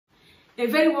A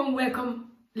very warm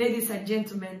welcome, ladies and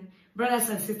gentlemen, brothers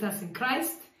and sisters in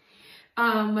Christ.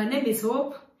 My name is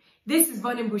Hope. This is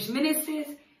Burning Bush Ministries,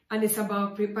 and it's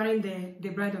about preparing the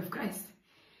bride of Christ.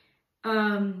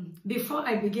 Before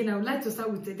I begin, I would like to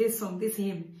start with today's song. This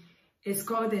hymn is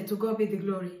called To God Be the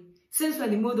Glory. Since we're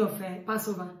in the mood of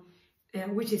Passover,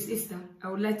 which is Easter, I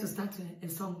would like to start a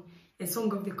song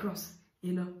of the cross,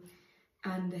 you know.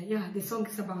 And yeah, the song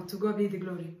is about To God Be the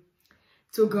Glory.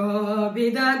 To God be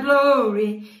the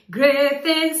glory, great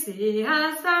things He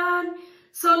has done.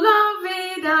 So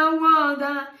loving the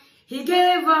wonder, He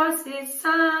gave us His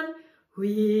Son, who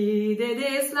yielded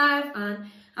His life and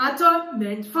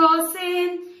atonement for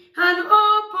sin, and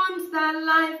opens the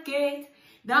life gate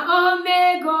that all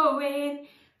may go in.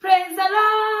 Praise the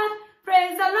Lord,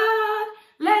 praise the Lord,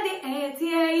 let the earth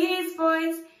hear His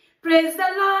voice. Praise the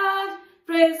Lord,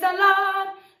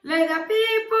 let the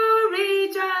people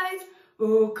rejoice.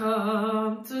 Oh,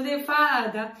 come to the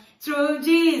Father through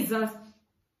Jesus,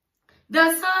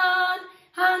 the Son,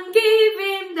 and give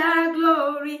Him the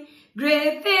glory.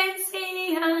 Great things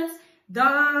He has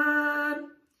done.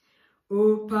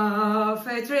 Oh,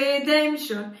 perfect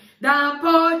redemption, the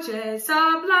purchase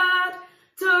of blood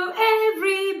to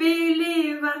every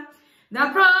believer,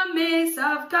 the promise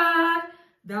of God,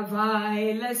 the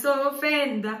vilest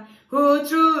offender who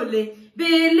truly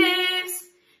believes.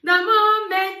 The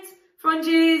moment from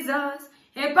Jesus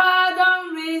a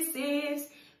pardon receives.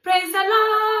 Praise the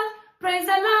Lord,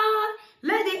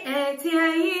 let the earth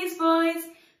hear His voice.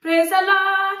 Praise the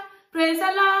Lord,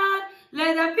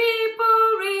 let the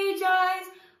people rejoice.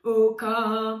 Oh,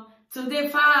 come to the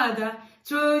Father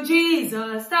through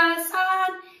Jesus the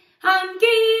Son, and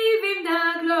give Him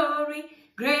the glory.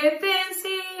 Great things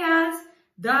He has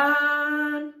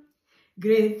done.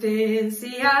 Great things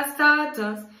He has taught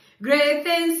us. Great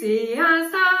things He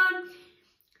has done.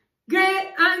 Great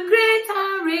and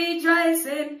greater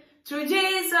rejoicing through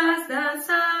Jesus the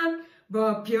Son.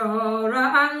 But purer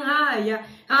and higher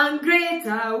and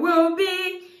greater will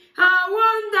be our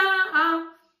wonder,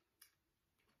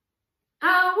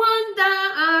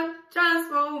 our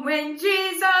transform when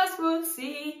Jesus will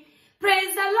see.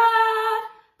 Praise the Lord,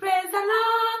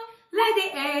 let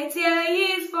the earth hear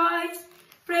His voice.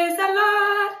 Praise the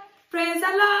Lord,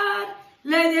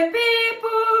 let the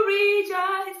people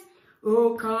rejoice.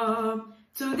 Oh, come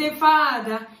to the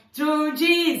Father through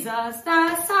Jesus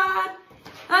the Son,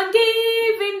 and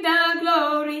give Him the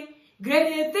glory.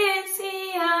 Great things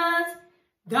He has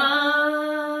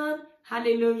done.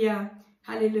 Hallelujah,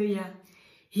 hallelujah.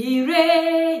 He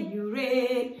reign, you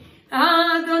reign.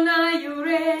 Adonai, you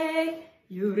reign,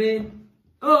 you reign.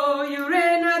 Oh, you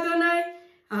reign, Adonai.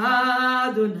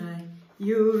 Adonai,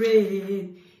 you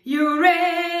reign, you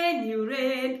reign, you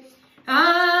reign.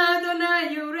 Adonai,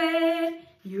 you reign,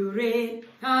 you reign.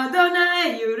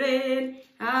 Adonai, you reign,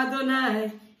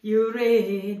 Adonai, you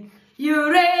reign, you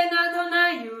reign.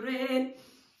 Adonai, you reign.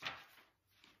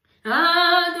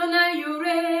 Adonai, you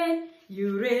reign,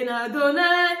 you reign.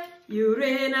 Adonai, you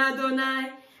reign.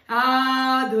 Adonai,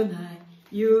 Adonai,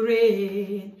 you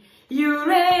reign, you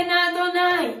reign.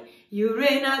 Adonai, you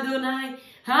reign. Adonai,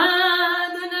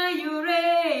 Adonai, you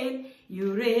reign,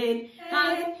 you reign.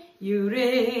 You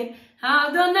reign,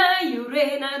 Adonai, you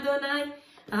reign. Adonai,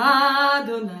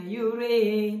 Adonai, you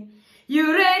reign,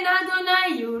 you reign. Adonai,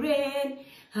 you reign.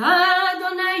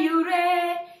 Adonai, you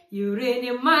reign, you reign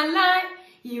in my life.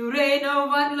 You reign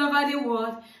over the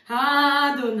world.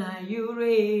 Adonai, you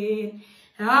reign.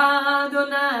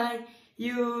 Adonai,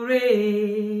 you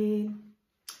reign.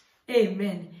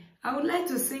 Amen. I would like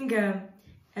to sing a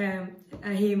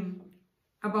hymn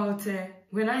about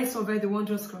when I survived the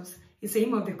wondrous cross. It's a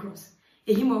hymn of the cross,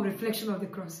 a hymn of reflection of the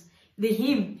cross, the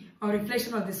hymn of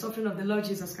reflection of the suffering of the Lord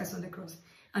Jesus Christ on the cross.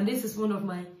 And this is one of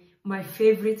my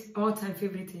favorite, all-time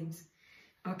favorite hymns.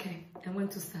 Okay, I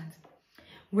want to start.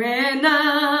 When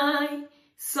I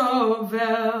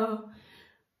survey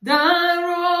the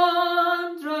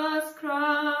wondrous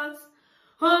cross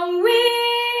on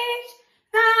which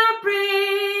the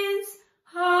Prince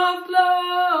of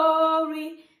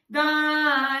Glory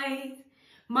died,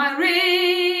 my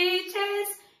riches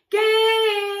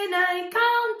gain I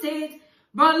counted,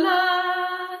 but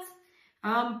loss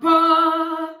and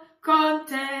poor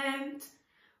contempt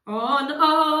on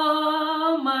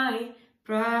all my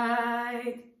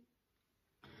pride.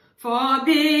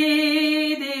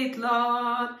 Forbid it,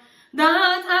 Lord,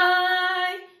 that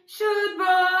I should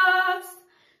boast,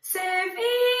 save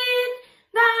in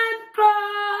that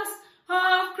cross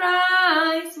of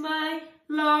Christ my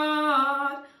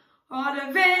Lord, or the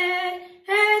vain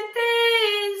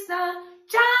things that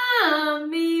charm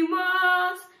me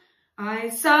most, I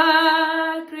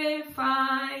sacrifice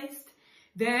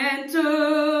than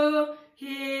to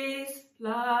his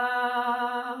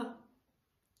love.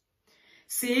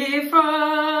 See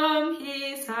from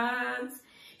his hands,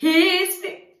 his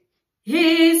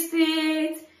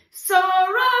feet,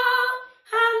 sorrow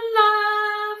and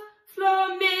love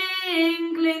flow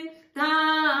mingling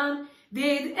down.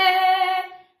 Did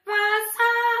ever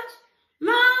such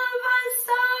love and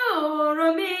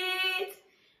sorrow meet?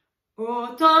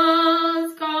 O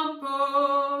tongues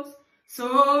compose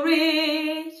so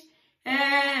rich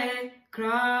a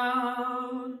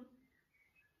crown.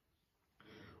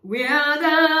 We are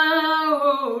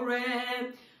the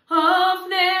realm of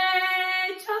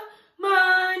nature,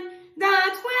 man,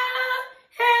 that we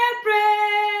are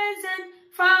present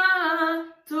far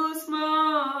too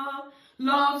small.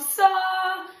 Love so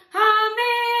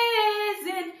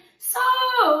amazing,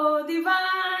 so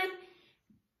divine,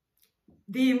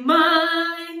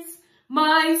 demands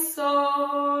my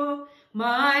soul,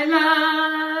 my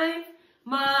life,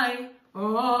 my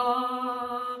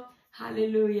all.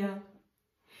 Hallelujah.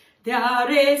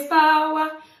 There is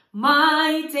power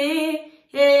mighty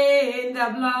in the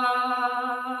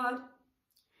blood.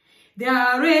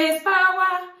 There is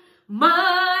power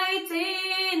mighty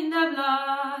in the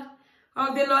blood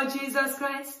of the Lord Jesus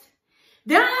Christ.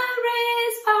 There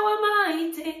is power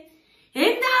mighty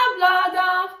in the blood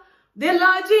of the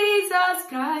Lord Jesus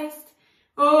Christ.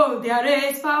 Oh, there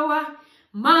is power,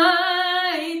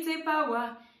 mighty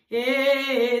power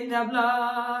in the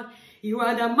blood. You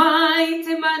are the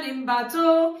mighty man in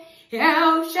battle,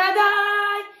 El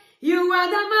Shaddai. You are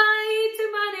the mighty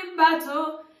man in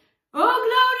battle, oh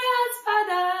glorious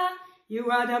Father. You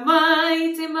are the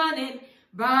mighty man in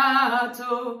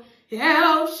battle,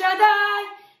 El Shaddai.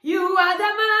 You are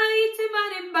the mighty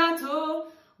man in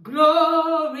battle,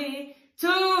 glory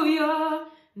to your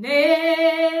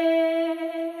name.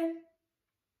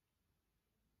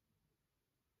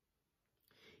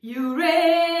 You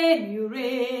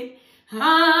reign,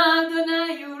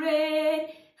 Adonai, you reign,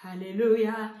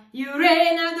 hallelujah. You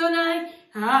reign, Adonai,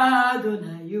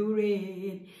 Adonai, you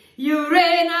reign. You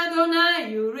reign, Adonai,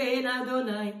 you reign,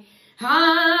 Adonai,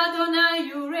 Adonai,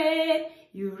 you reign.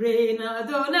 You reign,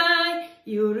 Adonai,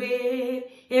 you reign.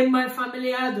 In my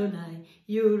family, Adonai,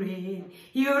 you reign.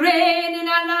 You reign in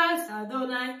our lives,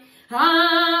 Adonai,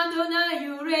 Adonai,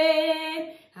 you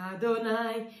reign.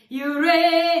 Adonai, you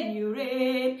reign, you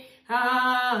reign.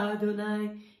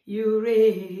 Adonai, you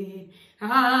reign.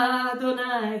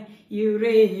 Adonai, you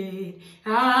reign.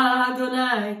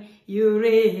 Adonai, you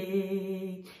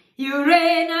reign. You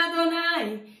reign,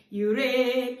 Adonai, you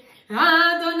reign.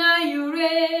 Adonai, you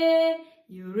reign.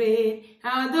 You reign,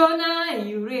 Adonai,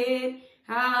 you reign.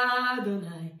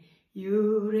 Adonai,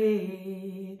 you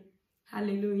reign.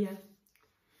 Hallelujah.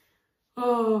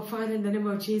 Oh, Father, in the name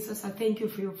of Jesus, I thank you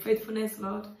for your faithfulness,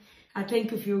 Lord. I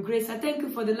thank you for your grace. I thank you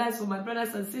for the lives of my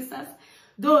brothers and sisters.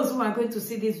 Those who are going to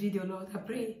see this video, Lord, I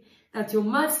pray that your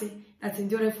mercy that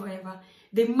endureth forever,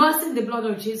 the mercy in the blood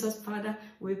of Jesus, Father,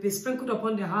 will be sprinkled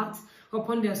upon their hearts,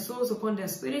 upon their souls, upon their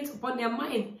spirits, upon their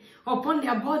mind, upon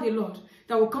their body, Lord,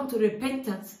 that will come to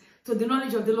repentance, to the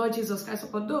knowledge of the Lord Jesus Christ,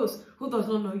 upon those who does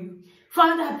not know you.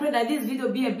 Father, I pray that this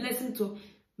video be a blessing to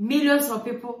millions of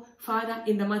people, Father,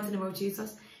 in the mighty name of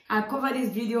Jesus. I cover this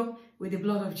video with the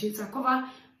blood of Jesus. I cover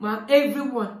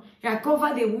everyone. I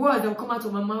cover the words that will come out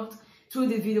of my mouth through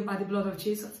this video by the blood of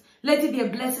Jesus. Let it be a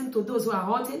blessing to those who are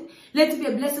hurting. Let it be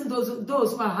a blessing to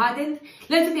those who are hardened.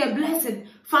 Let it be a blessing,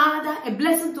 Father, a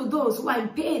blessing to those who are in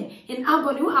pain, in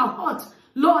agony, who are hurt.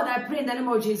 Lord, I pray in the name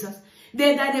of Jesus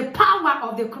that the power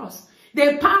of the cross,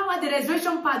 the power, the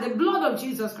resurrection power, the blood of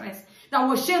Jesus Christ that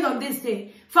was shed on this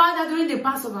day, Father, during the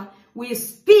Passover, we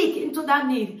speak into that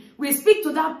need. We speak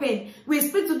to that pain. We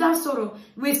speak to that sorrow.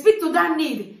 We speak to that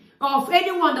need of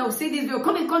anyone that will see this video,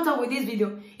 come in contact with this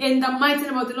video, in the mighty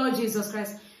name of the Lord Jesus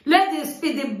Christ. Let the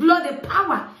spirit, the blood, the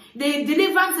power, the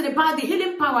deliverance, the power, the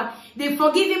healing power, the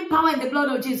forgiving power in the blood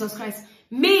of Jesus Christ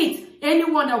meet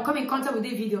anyone that will come in contact with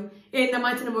this video, in the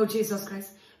mighty name of Jesus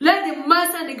Christ. Let the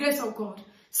mercy and the grace of God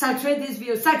saturate this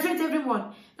video, saturate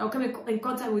everyone that will come in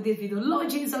contact with this video. Lord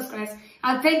Jesus Christ,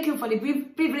 I thank you for the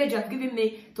privilege you have given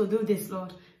me to do this,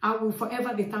 Lord. I will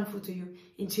forever be thankful to you.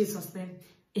 In Jesus' name,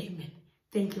 amen.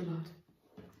 Thank you, Lord.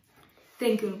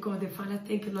 Thank you, God the Father.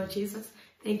 Thank you, Lord Jesus.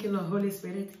 Thank you, Lord Holy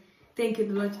Spirit. Thank you,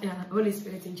 Lord Holy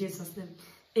Spirit, in Jesus' name.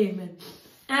 Amen.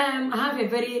 I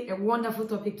have a wonderful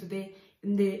topic today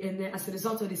as a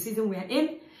result of the season we are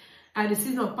in. The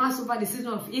season of Passover, the season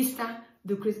of Easter,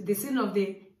 the season of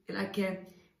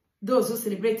those who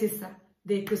celebrate Easter,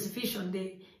 the crucifixion,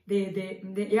 the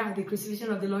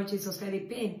crucifixion of the Lord Jesus Christ, the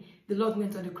pain the Lord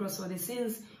went on the cross for the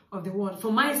sins of the world,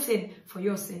 for my sin, for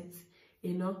your sins.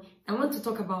 you know. I want to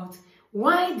talk about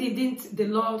why didn't the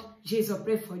Lord Jesus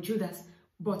pray for Judas,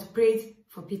 but prayed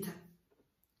for Peter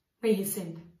when he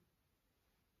sinned.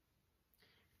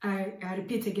 I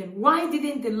repeat again, why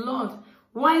didn't the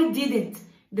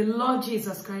Lord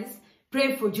Jesus Christ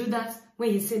pray for Judas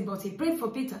when he sinned, but he prayed for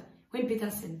Peter when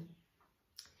Peter sinned?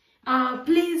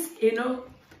 Please, you know,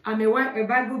 I'm a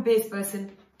Bible-based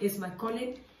person. It's my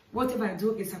calling. Whatever I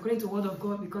do is according to the word of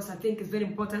God, because I think it's very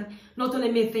important. Not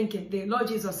only me thinking, the Lord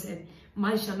Jesus said,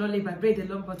 man shall not live by bread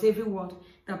alone, but every word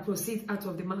that proceeds out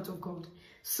of the mouth of God.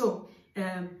 So,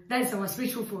 that is our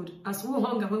spiritual food. As we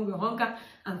hunger, when we hunger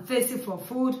and thirsty for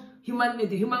food,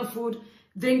 the human food,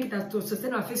 drink that to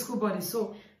sustain our physical body.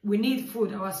 So, we need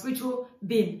food, our spiritual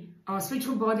being, our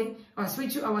spiritual body, our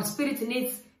spirit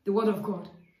needs the word of God,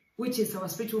 which is our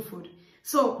spiritual food.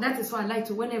 So that is why I like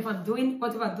to, whenever I'm doing,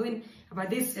 whatever I'm doing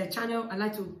about this channel, I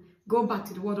like to go back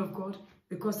to the word of God,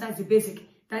 because that's the basic.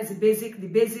 That's the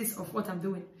basis of what I'm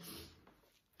doing.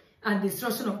 And the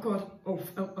instruction of God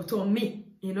to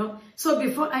me, you know. So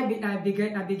before I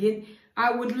begin,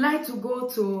 I would like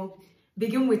to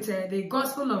begin with the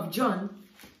Gospel of John,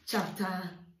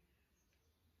 chapter.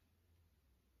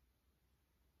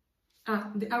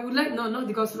 Not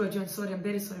the Gospel of John. Sorry, I'm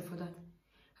very sorry for that.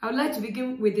 I would like to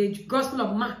begin with the Gospel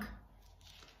of Mark.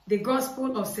 The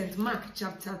Gospel of St. Mark,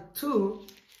 chapter 2,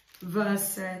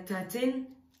 verse 13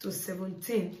 to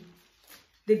 17.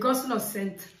 The Gospel of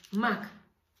St. Mark,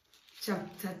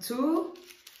 chapter 2,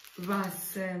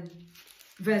 verses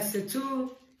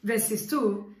 2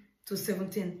 to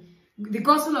 17. The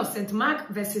Gospel of St. Mark,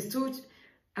 the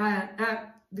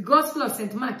Gospel of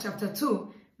St. Mark, chapter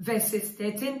 2, verses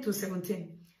 13 to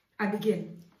 17. I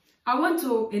begin. I want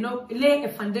to, you know, lay a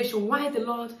foundation why the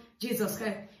Lord Jesus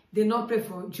Christ did not pray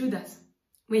for Judas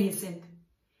when he sinned.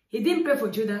 He didn't pray for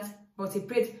Judas, but he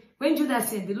prayed. When Judas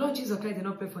sinned, the Lord Jesus Christ did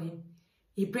not pray for him.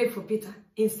 He prayed for Peter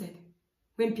instead,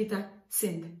 when Peter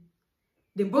sinned.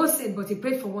 They both sinned, but he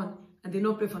prayed for one and did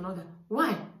not pray for another.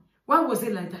 Why? Why was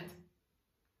it like that?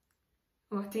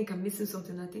 Oh, I think I'm missing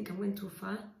something. I think I went too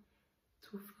far.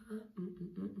 Too far.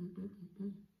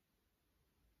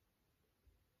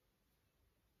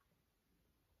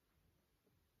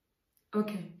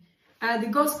 Okay. The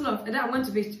Gospel of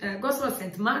Gospel of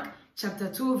St. Mark, chapter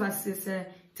 2, verses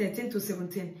 13 to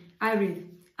 17. I read.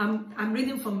 I'm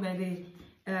reading from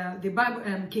the Bible,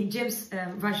 King James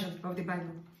version of the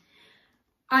Bible.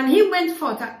 And he went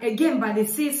forth again by the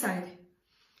seaside,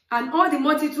 and all the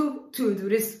multitude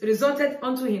resorted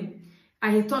unto him,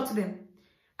 and he taught them.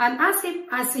 And as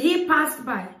he passed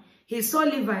by, he saw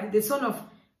Levi, the son of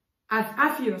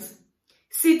Alphaeus,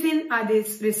 sitting at the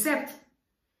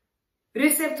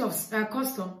receptor's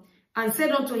custom, and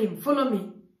said unto him, Follow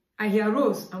me. And he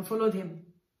arose and followed him.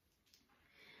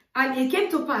 And it came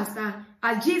to pass that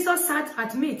as Jesus sat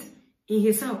at meat in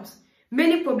his house,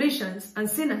 many publicans and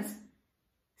sinners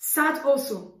sat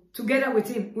also together with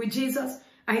him, with Jesus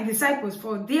and his disciples,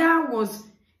 for there were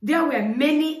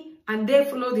many, and they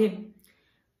followed him.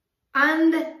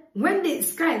 And when the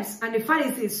scribes and the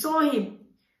Pharisees saw him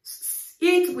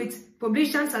eat with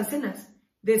publicans and sinners,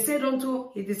 they said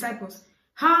unto his disciples,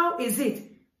 How is it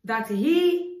that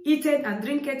he eateth and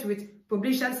drinketh with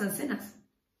publicans and sinners?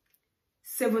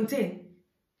 17.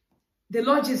 The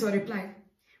Lord Jesus replied,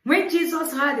 When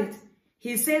Jesus heard it,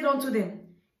 he said unto them,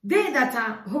 They that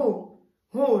are whole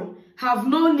have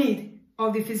no need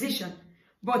of the physician,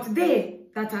 but they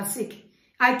that are sick.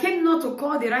 I came not to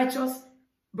call the righteous,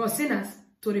 but sinners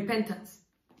to repentance.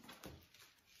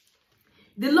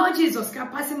 The Lord Jesus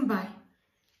kept passing by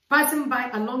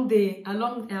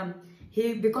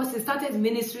because he started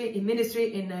ministry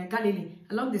in Galilee,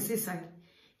 along the seaside.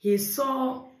 He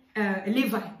saw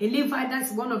Levi. A Levi,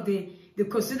 that's one of the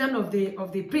considered of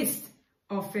the priest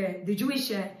of the Jewish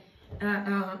the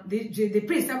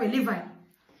priest that were Levi.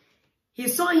 He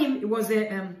saw him. It was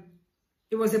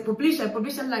a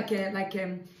publican like a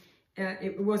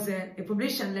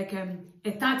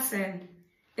tax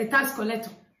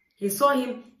collector. He saw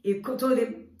him. He told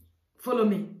him, "Follow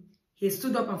me." He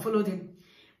stood up and followed him.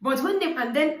 But when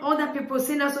then other people,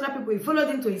 sinners, other people, he followed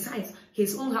him to his house,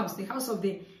 his own house, the house of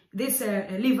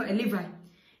Levi.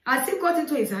 As he got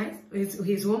into his house,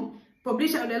 his home, a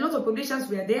lot of publicans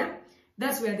were there.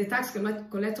 That's where the tax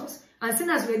collectors and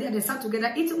sinners were there. They sat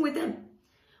together eating with them.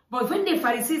 But when the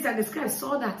Pharisees and the scribes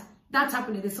saw that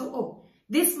happening, they said, "Oh,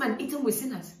 this man eating with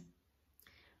sinners."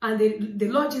 And the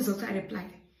Lord Jesus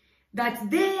replied that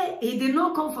he did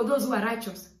not come for those who are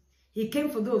righteous. He came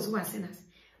for those who are sinners.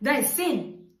 That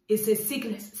sin is a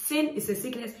sickness. Sin is a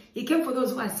sickness. He came for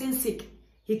those who are sin sick.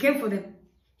 He came for them.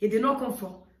 He did not come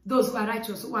for those who are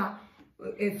righteous, who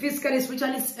physically,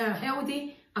 spiritually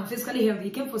healthy, and physically healthy. He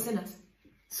came for sinners.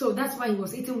 So that's why he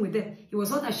was eating with them. He was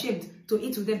not ashamed to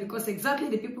eat with them because exactly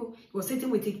the people he was eating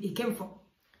with, he came for.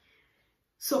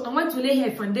 So I want to lay here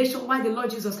a foundation why the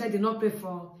Lord Jesus Christ did not pray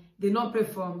for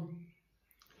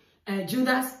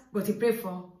Judas, but he prayed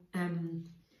for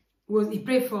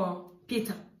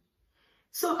Peter.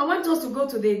 So I want us to go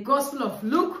to the Gospel of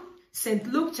Luke, St.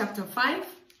 Luke chapter 5.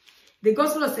 The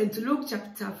Gospel of St. Luke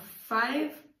chapter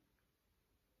 5.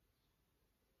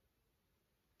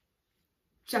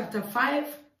 Chapter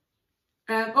 5.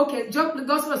 Okay, the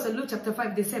Gospel of St. Luke chapter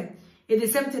 5, the same. It's the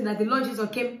same thing that the Lord Jesus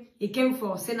came. He came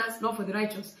for sinners, not for the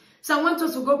righteous. So I want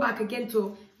us to go back again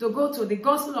to go to the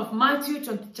Gospel of Matthew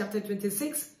chapter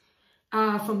 26,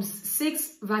 from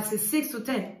verses 6 to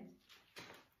 10.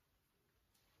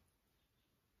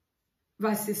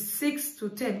 Verses 6 to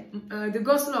 10. The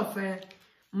Gospel of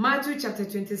Matthew chapter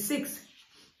 26.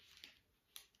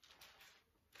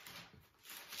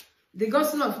 The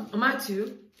Gospel of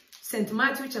Matthew, St.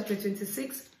 Matthew chapter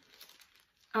 26,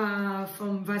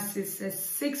 from verses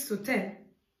 6 to 10.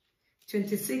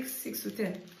 26, 6 to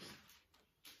 10.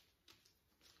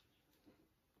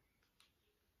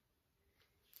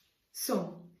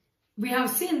 So, we have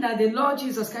seen that the Lord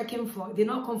Jesus Christ did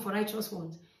not come for righteous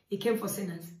ones. He came for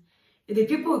sinners. The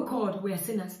people he called were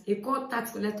sinners. He called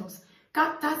tax collectors.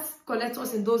 Tax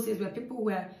collectors in those days were people who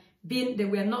were being,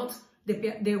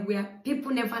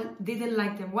 people didn't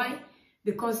like them. Why?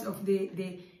 Because of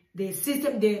the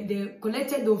system, they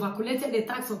overcollected the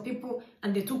tax of people,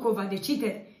 and they took over, they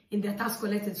cheated in their tax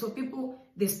collecting. So people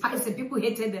despised them, people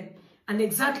hated them. And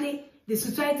exactly the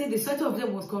society of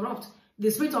them was corrupt. The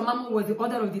spirit of mammon was the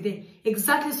order of the day.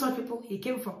 Exactly such people he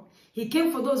came for. He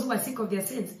came for those who were sick of their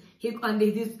sins.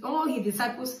 All his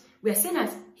disciples were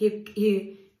sinners.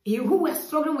 He who were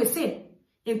struggling with sin,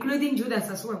 including Judas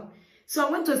as well. So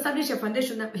I want to establish a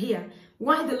foundation here.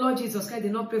 Why the Lord Jesus Christ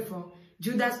did not pray for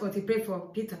Judas, but he prayed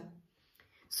for Peter.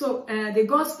 So the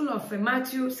Gospel of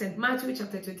Matthew, St. Matthew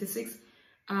chapter 26,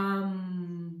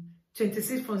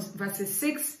 26 from verses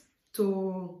 6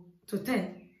 to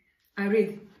 10. I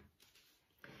read.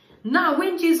 Now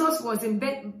when Jesus was in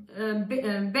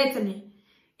Bethany,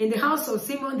 in the house of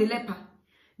Simon the leper,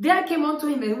 there came unto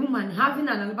him a woman having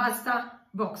an alabaster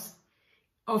box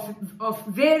of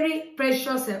very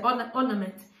precious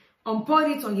ornament, and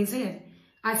poured it on his head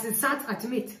as he sat at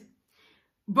meat.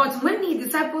 But when his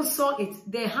disciples saw it,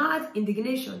 they had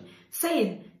indignation,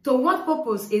 saying, to what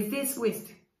purpose is this waste?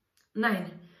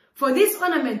 9. For this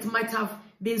ornament might have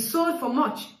been sold for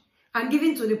much and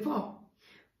given to the poor.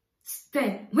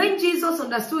 10. When Jesus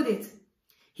understood it,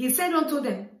 he said unto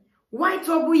them, why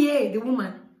trouble ye the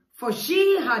woman? For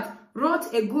she had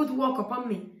wrought a good work upon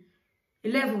me.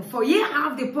 11. For ye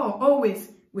have the poor always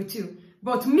with you,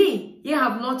 but me ye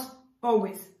have not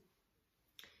always.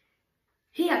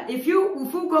 Here, if we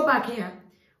go back here,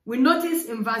 we notice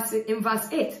in verse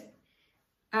 8,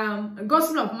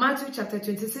 Gospel of Matthew chapter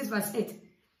 26, verse 8.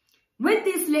 When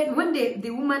the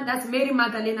woman, that's Mary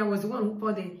Magdalene, was the one who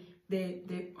poured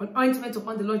the ointment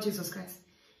upon the Lord Jesus Christ.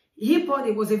 He poured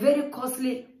it. Was a very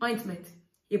costly ointment.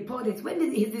 He poured it. When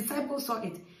his disciples saw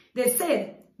it, they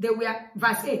said they were,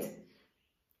 verse 8.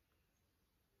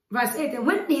 Verse 8, and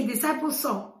when his disciples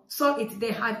saw it,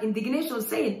 they had indignation,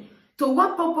 saying, to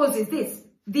what purpose is this?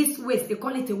 This waste, they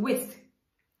call it a waste.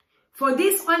 For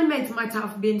this ointment might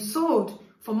have been sold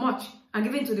for much and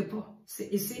given to the poor.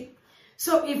 You see?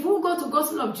 So if we go to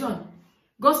Gospel of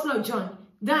John,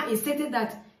 that is stated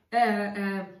that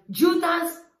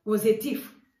Judas was a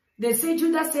thief. They say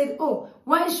Judas said, oh,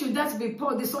 why should that be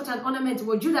poured such an ornament?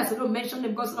 Well, Judas alone mentioned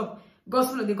in the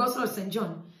Gospel of St.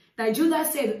 John. That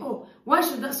Judas said, oh, why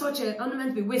should such an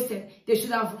ornament be wasted? They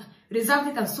should have reserved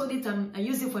it and sold it and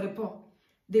used it for the poor.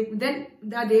 Then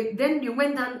they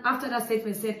went down after that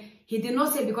statement and said, he did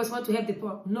not say because he wanted to help the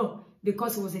poor. No,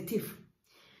 because he was a thief.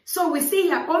 So we see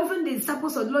here, even the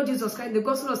disciples of the Lord Jesus Christ, the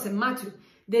Gospel of St. Matthew,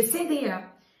 they said here,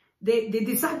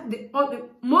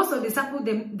 most of the disciples,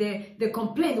 they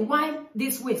complained, why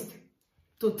this waste?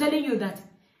 To telling you that,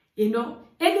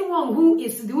 anyone who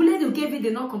is, the lady who gave it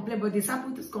did not complain, but the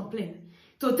disciples complained.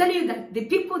 To tell you that the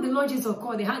people the Lord Jesus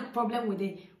called, they had problem with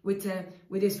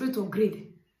the spirit of greed.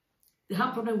 They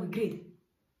had problem with greed.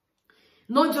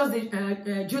 Not just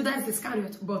Judas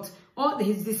Iscariot, but all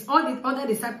the other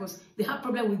disciples, they had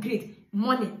problem with greed,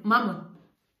 money, mammon.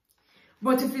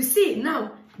 But if you see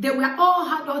now, they all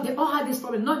had this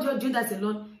problem. Not just Judas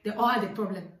alone, they all had a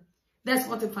problem. That's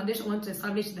what the foundation wants to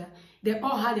establish there. They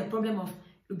all had a problem of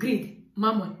greed,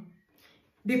 mammon.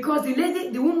 Because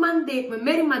the woman,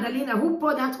 Mary Magdalene, who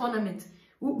poured that ornament,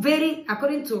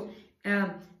 according to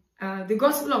the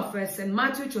Gospel of St.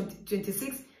 Matthew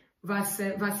 26,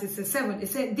 verses 7. It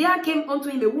said, there came unto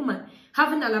him a woman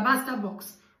having an alabaster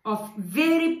box of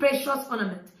very precious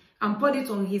ornament, and poured it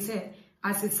on his head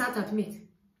as he sat at meat.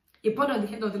 He poured on the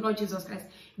head of the Lord Jesus Christ.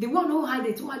 The one who had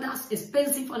it, who had that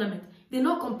expensive ornament, did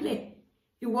not complain.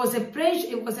 It was a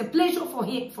pleasure for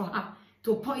her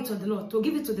to pour it on the Lord, to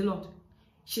give it to the Lord.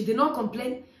 She did not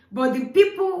complain, but the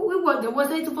people there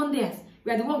wasn't even theirs,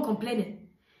 were the one complaining.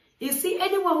 You see,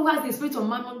 anyone who has the spirit of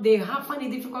mammon, they have find it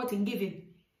difficult in giving.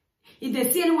 If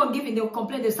they see anyone giving, they will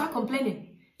complain. They start complaining.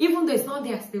 Even though it's not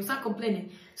theirs, they will start complaining.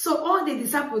 So all the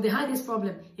disciples, they had this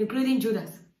problem, including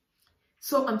Judas.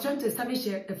 So I'm trying to establish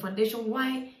a foundation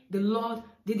why the Lord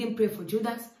didn't pray for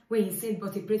Judas when he sinned,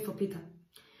 but he prayed for Peter.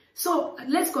 So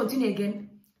let's continue again.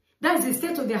 That is the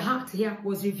state of their heart here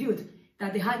was revealed,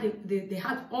 that they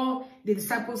had all the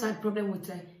disciples had problem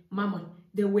with mammon.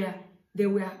 They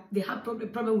had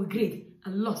problem with greed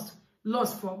and lust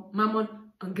for mammon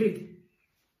and greed.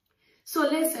 So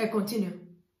let's continue.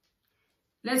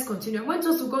 Let's continue. I want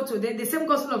us to go to the same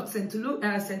Gospel of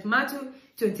St. Matthew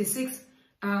 26.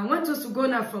 I want us to go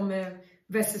now from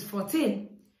verses 14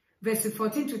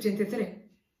 to 23.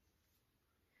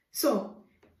 So,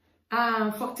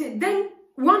 14. Then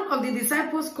one of the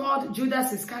disciples called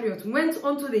Judas Iscariot went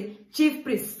unto the chief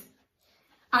priests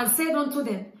and said unto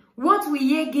them, what will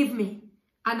ye give me,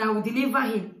 and I will deliver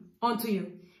him unto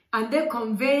you? And they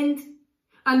covenanted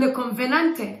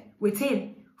with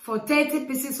him for 30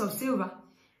 pieces of silver.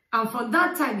 And from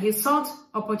that time, he sought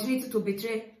opportunity to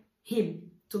betray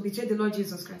him, to betray the Lord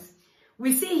Jesus Christ.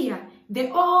 We see here, the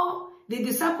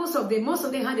disciples most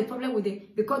of them had a problem with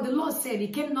it, because the Lord said he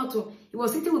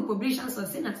was sitting with publicans and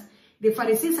sinners, the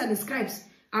Pharisees and the scribes,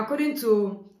 according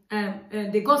to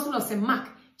the Gospel of St. Mark,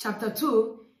 chapter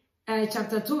 2,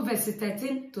 verses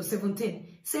 13 to 17.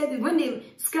 Said when the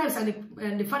scribes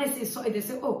and the Pharisees saw it, they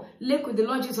said, oh, look, the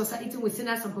Lord Jesus are eating with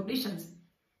sinners and publicans.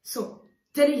 So,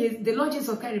 the Lord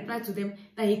Jesus Christ replied to them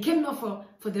that he came not for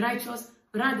the righteous,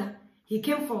 rather he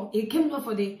came not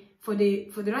for the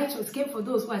righteous. He came for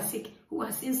those who are sick, who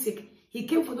are sin sick. He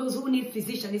came for those who need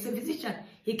physician. He's a physician.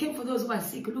 He came for those who are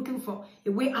sick, looking for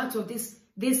a way out of this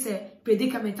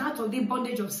predicament, out of the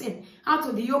bondage of sin, out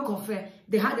of the yoke of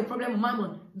they had a problem with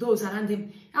mammon, those around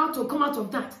him, how to come out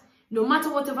of that. No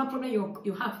matter whatever problem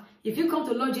you have, if you come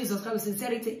to Lord Jesus Christ with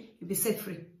sincerity, you'll be set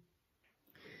free.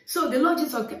 So the Lord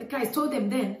Jesus Christ told them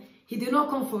then, he did not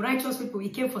come for righteous people, he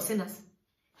came for sinners.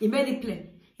 He made it plain.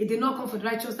 He did not come for the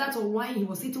righteous. That's why he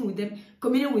was sitting with them,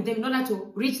 communing with them in order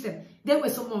to reach them.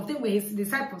 Some of them were his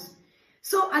disciples.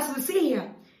 So as we see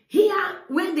here,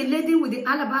 when the lady with the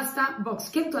alabaster box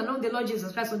came to anoint the Lord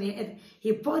Jesus Christ on the head,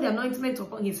 he poured the anointment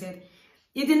upon his head.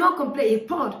 He did not complain. He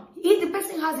poured. If the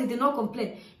person has it, did not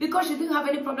complain. Because she didn't have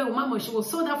any problem with mammon. She was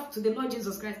sold out to the Lord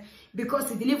Jesus Christ because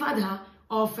he delivered her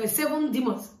of 7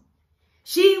 demons.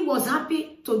 She was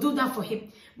happy to do that for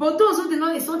him. But those who did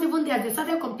not, it's not even there. They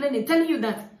started complaining, telling you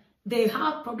that they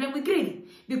have problem with greed.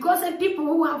 Because people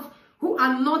who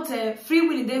are not free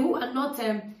willing, who are not,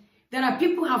 there are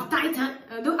people who are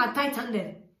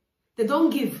tight-handed. They don't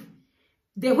give.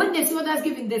 When they see others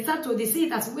giving, they see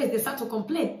it as waste. They start to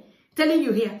complain, telling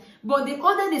you here. But the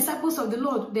other disciples of the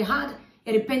Lord, they had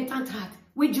a repentant heart,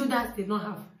 which Judas did not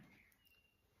have.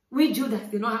 Judas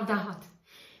did not have that heart.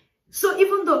 So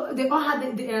even though they all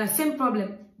had the same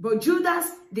problem, but Judas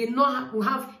did not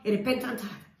have a repentant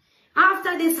heart.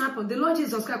 After this happened, the Lord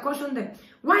Jesus Christ cautioned them,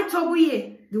 why trouble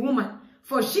ye the woman?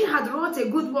 For she had wrought a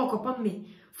good work upon me.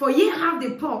 For ye have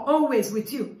the poor always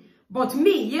with you, but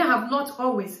me ye have not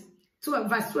always.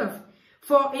 Verse 12.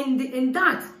 For in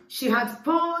that she had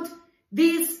poured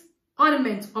this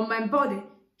ornament on my body,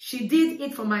 she did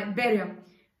it for my burial.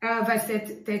 Verse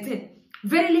 13.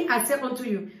 Verily I say unto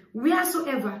you,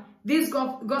 wheresoever this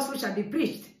gospel shall be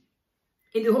preached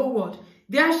in the whole world,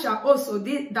 there shall also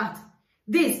that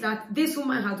this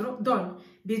woman had done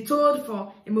be told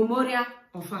for a memorial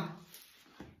of her.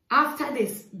 After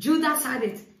this, Judas had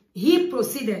it. He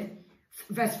proceeded.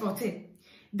 Verse 14.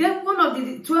 Then one of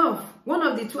the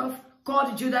 12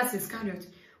 called Judas Iscariot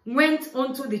went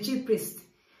unto the chief priest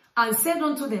and said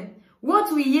unto them, what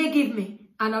will ye give me,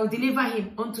 and I will deliver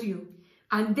him unto you?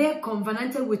 And they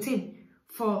covenanted with him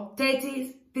for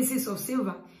 30 pieces of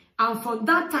silver. And from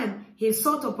that time, he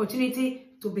sought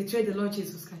opportunity to betray the Lord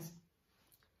Jesus Christ.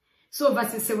 So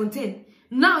verse 17.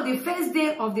 Now the first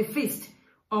day of the feast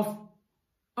of...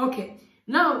 Okay.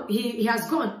 Now he has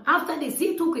gone. After this,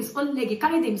 he took his own leg. He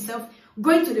carried himself,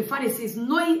 going to the Pharisees,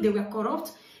 knowing they were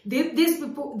corrupt. These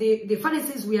people, the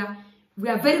Pharisees were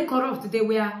very corrupt. They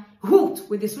were hooked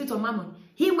with the spirit of mammon.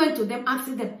 He went to them,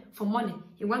 asking them for money.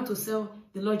 He went to sell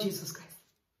the Lord Jesus Christ.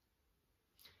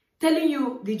 Telling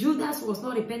you, the Judas was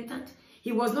not repentant.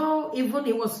 He was not even,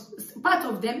 he was part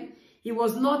of them. He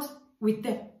was not with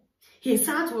them. His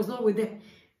heart was not with them.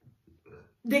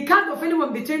 The card of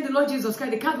anyone betraying the Lord Jesus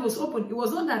Christ, the card was open. It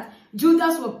was not that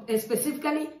Judas was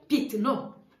specifically picked.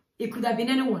 No. It could have been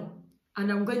anyone.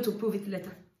 And I'm going to prove it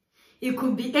later. It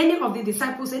could be any of the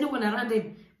disciples, anyone around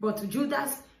him. But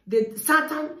Judas,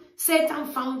 Satan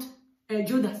found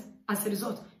Judas as a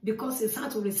result, because his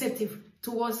heart was receptive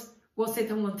towards what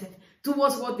Satan wanted,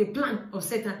 towards what the plan of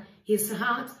Satan. His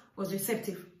heart was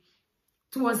receptive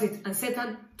towards it, and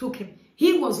Satan took him.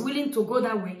 He was willing to go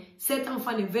that way. Satan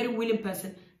found a very willing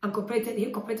person and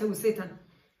he cooperated with Satan.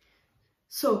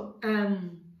 So,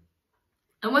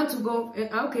 I want to go,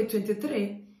 okay,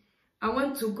 23. I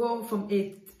want to go from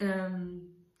 8,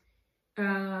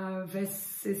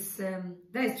 verses,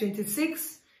 that is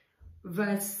 26,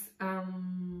 verse,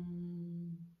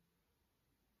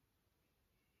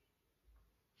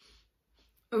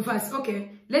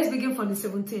 okay, let's begin from the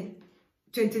 17.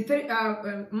 23,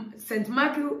 St.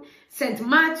 Matthew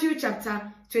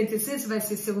chapter 26,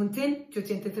 verses 17 to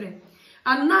 23.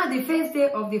 And now the first day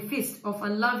of the feast of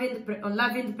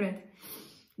unleavened bread,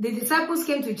 the disciples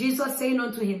came to Jesus, saying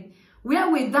unto him,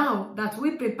 Where wilt thou that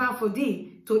we prepare for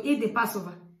thee to eat the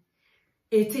Passover?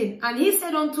 18. And he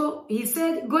said,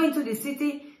 Go into the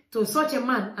city to such a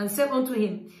man, and said unto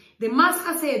him, The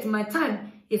master saith, My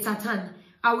time is at hand.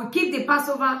 I will keep the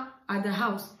Passover at the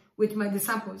house with my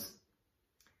disciples.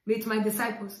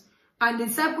 And the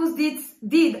disciples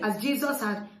did as Jesus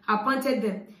had appointed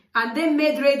them, and they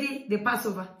made ready the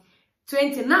Passover.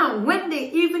 20. Now, when the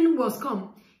evening was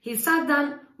come, he sat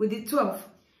down with the 12.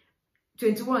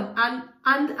 21.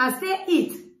 And as they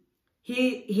eat,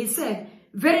 he said,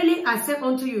 Verily I say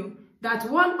unto you, that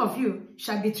one of you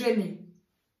shall betray me.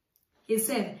 He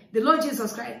said, the Lord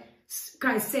Jesus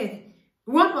Christ said,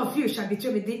 one of you shall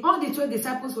betray me. All the 12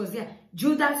 disciples was there.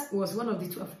 Judas was one of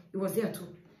the 12. He was there too.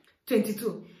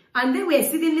 22. And they were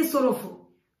exceedingly sorrowful,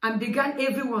 and began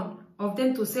every one of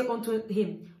them to say unto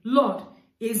him, Lord,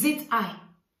 is it I?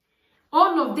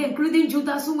 All of them, including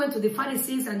Judas, who went to the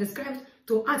Pharisees and the scribes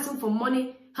to ask him for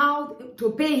money, how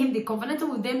to pay him, they covenanted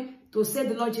with them to say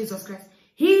the Lord Jesus Christ.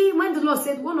 When the Lord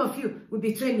said, one of you will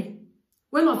betray me,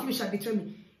 one of you shall betray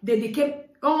me, they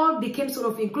all became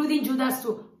sorrowful, including Judas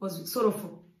too, was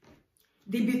sorrowful.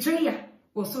 The betrayer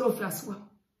was sorrowful as well.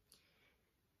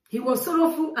 He was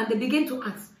sorrowful, and they began to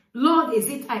ask, Lord, is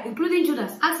it I? Including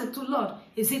Judas, asked to Lord,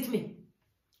 is it me?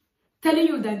 Telling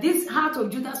you that this heart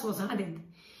of Judas was hardened.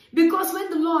 Because when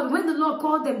the Lord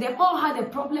called them, they all had a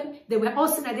problem. They were all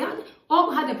sinners. They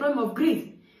all had a problem of grief.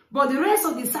 But the rest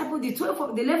of the disciples,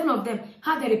 the 11 of them,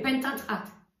 had a repentant heart.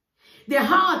 Their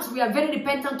hearts were very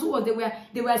repentant towards.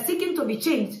 They were seeking to be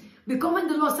changed. Because when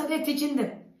the Lord started teaching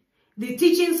them, the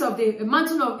teachings of the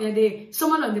mountain of the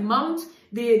Sermon on the Mount,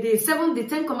 the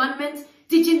 10 Commandments,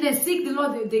 teaching them, seek the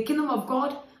Lord, the kingdom of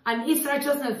God, and His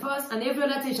righteousness first, and every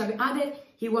other thing shall be added.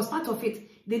 He was part of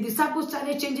it. The disciples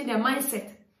started changing their mindset.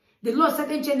 The Lord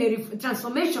started changing the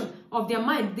transformation of their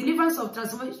mind. Deliverance of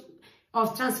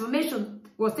transformation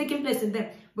was taking place in them.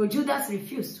 But Judas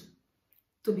refused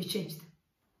to be changed.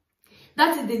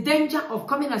 That is the danger of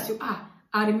coming as you are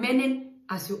and remaining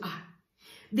as you are.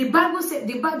 The Bible said,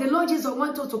 the Lord Jesus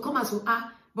wants us to come as we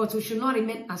are, but we should not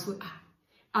remain as we are,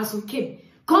 as we came.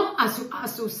 Come as you are,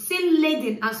 so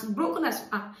sin-laden, as broken as you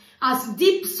are, as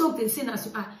deep soaked in sin as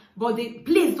you are. But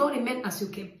please don't remain as you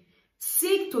came.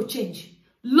 Seek to change.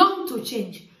 Long to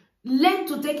change. Learn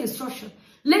to take instruction.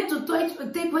 Learn to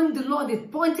take when the Lord is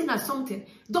pointing at something.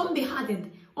 Don't be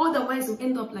hardened. Otherwise, you'll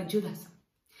end up like Judas.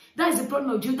 That is the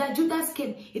problem of Judas. Judas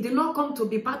came. He did not come to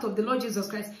be part of the Lord Jesus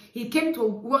Christ. He came to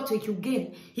what he could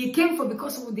gain. He came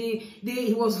because of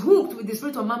he was hooked with the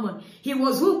spirit of mammon. He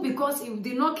was hooked because he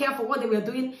did not care for what they were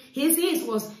doing. He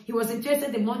was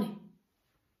interested in money.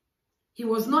 He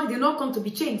did not come to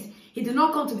be changed. He did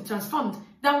not come to be transformed.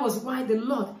 That was why the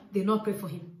Lord did not pray for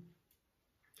him.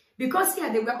 Because here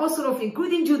they were all sorrowful,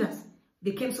 including Judas.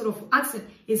 They came sorrowful, asking,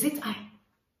 is it I?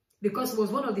 Because he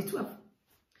was one of the 12.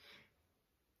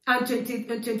 And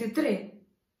 23,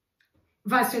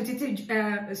 verse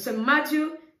 23, so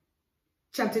Matthew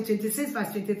chapter 26,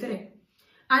 verse 23.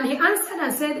 And he answered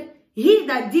and said, He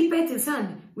that dippeth his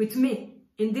hand with me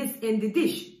in the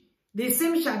dish, the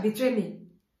same shall betray me.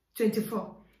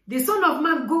 24. The Son of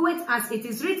Man goeth as it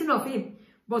is written of him,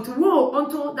 but woe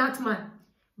unto that man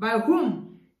by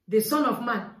whom the Son of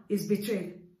Man is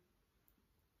betrayed.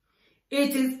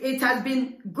 It has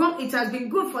been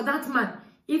good for that man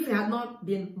if he had not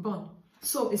been born.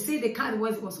 So you see, the card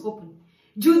was open.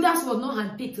 Judas was not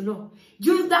handpicked, no.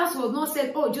 Judas was not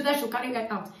said, oh, Judas should carry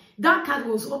that out. That card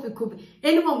was open. Could be.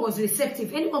 Anyone was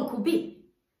receptive. Anyone could be.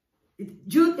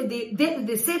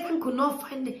 The Satan could not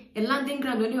find a landing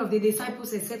ground on any of the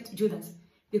disciples except Judas,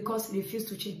 because he refused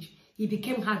to change. He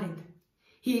became hardened.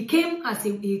 He came as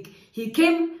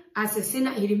a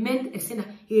sinner. He remained a sinner.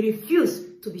 He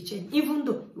refused to be changed, even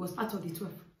though he was part of the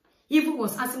 12. Even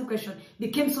was asking questions,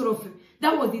 became sorrowful.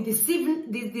 That was the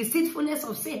deceitfulness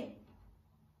of sin.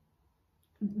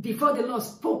 Before the Lord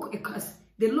spoke a curse,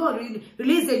 the Lord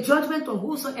released a judgment on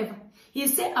whosoever. He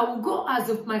said, I will go as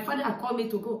if my Father had called me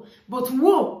to go. But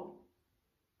woe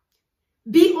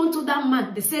be unto that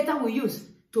man the Satan will use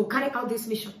to carry out this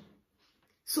mission.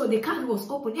 So the card was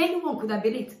open. Anyone could have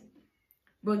been it.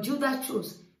 But Judas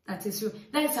chose that is true.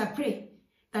 That is, I pray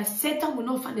that Satan will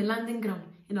not find a landing ground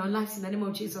in our lives in the name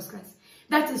of Jesus Christ.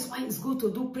 That is why it's good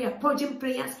to do prayer, purging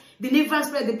prayers, deliverance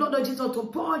prayer, the blood of Jesus to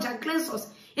purge and cleanse us.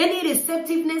 Any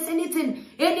receptiveness, anything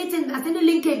that's any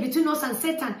linkage between us and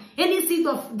Satan, any seed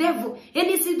of devil,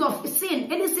 any seed of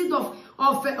sin, any seed of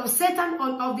Satan,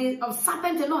 of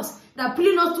serpent in us, that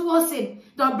pulling us towards sin,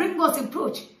 that bring us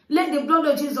approach. Let the blood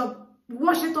of Jesus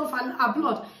wash it off our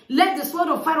blood. Let the sword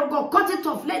of fire of God cut it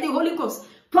off. Let the Holy Ghost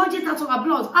purge it out of our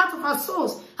blood, out of our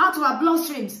souls, out of our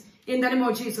bloodstreams, in the name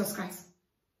of Jesus Christ.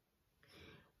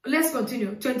 Let's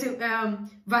continue.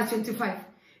 Verse 25.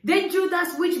 Then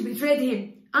Judas, which betrayed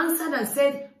him, answered and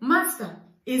said, Master,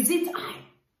 is it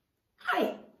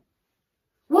I?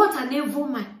 What an evil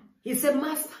man. He said,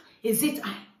 Master, is it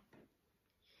I?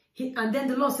 And then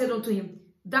the Lord said unto him,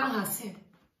 Thou hast said.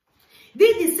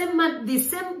 Did the same man, the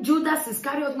same Judas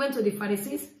Iscariot went to the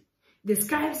Pharisees, the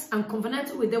scribes, and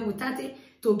covenanted with them with 30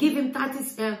 to give him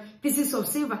 30 pieces of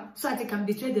silver so that he can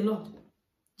betray the Lord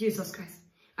Jesus Christ.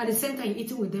 At the same time,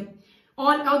 eating with them.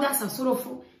 All elders are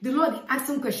sorrowful. The Lord asked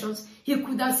him questions. He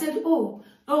could have said, oh,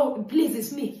 please,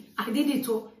 it's me. I did it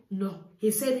all. No.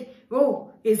 He said,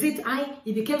 oh, is it I?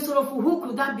 He became sorrowful. Who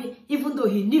could that be? Even though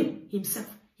he knew himself,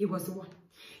 he was the one.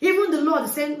 Even the Lord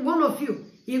said, one of you,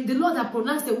 if the Lord had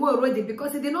pronounced the word already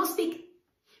because he did not speak.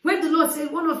 When the Lord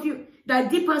said, one of you that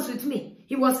deep hands with me,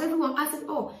 he was everyone asking,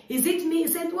 oh, is it me? He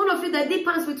said, one of you that deep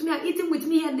hands with me and eating with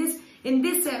me in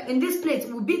this plate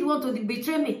will be the one to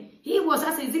betray me. He was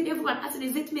asking, is it everyone asking,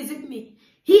 is it me? Is it me?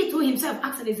 He to himself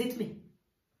asking, is it me?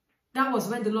 That was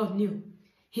when the Lord knew.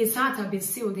 His heart had been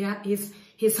sealed.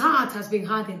 His heart has been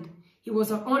hardened. He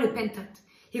was unrepentant.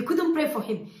 He couldn't pray for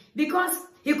him. Because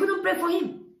he couldn't pray for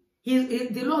him.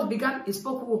 The Lord he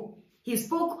spoke woe. He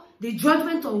spoke the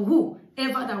judgment on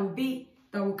whoever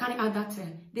that will carry out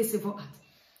this evil act.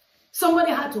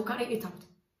 Somebody had to carry it out.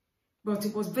 But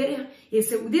it was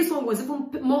this one was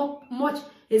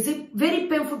even very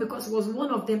painful because it was one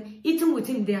of them eating with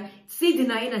him there, still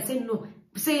denying and saying no,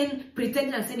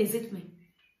 pretending and saying, is it me?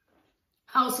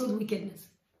 Household wickedness.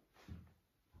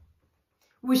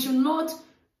 We should not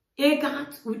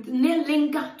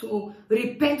linger to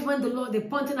repent when the Lord is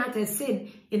pointing out a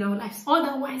sin in our lives.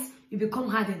 Otherwise, you become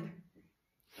hardened.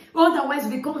 Otherwise,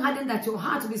 you become hardened that your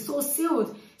heart will be so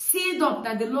sealed up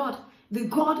that the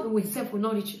God himself will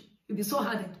not reach you. You'll be so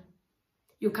hardened.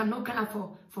 You cannot cry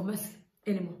for mercy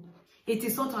anymore. It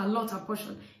is not our lot, our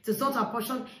portion. It is not our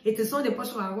portion. It is not the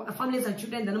portion of our families and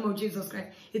children in the name of Jesus Christ.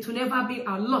 It will never be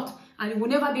our lot. And it will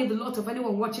never be the lot of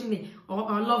anyone watching me or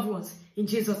our loved ones. In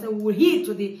Jesus' name, we will heed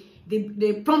to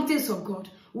the promptings of God.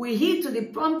 We heed to the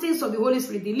promptings of the Holy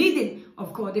Spirit, the leading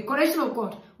of God, the correction of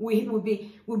God. We will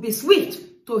be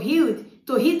swift to heed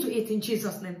to it in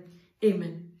Jesus' name.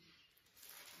 Amen.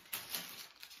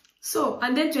 So,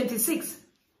 and then 26,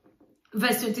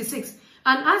 verse 26.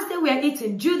 And as they were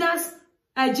eating, Jesus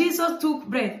took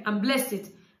bread and blessed it,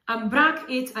 and broke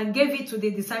it and gave it to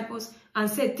the disciples, and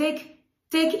said, Take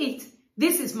it,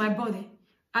 this is my body.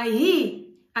 And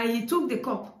he took the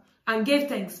cup and gave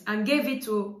thanks and gave it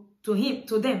to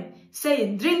them,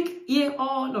 saying, Drink ye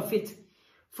all of it,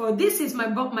 for this is my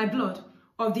blood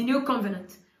of the new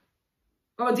covenant,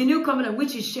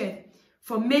 which is shed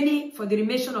for many for the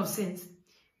remission of sins.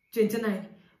 29.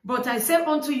 But I say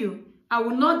unto you, I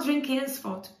will not drink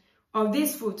henceforth of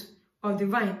this fruit of the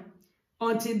vine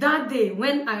until that day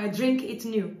when I drink it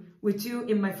new with you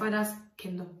in my Father's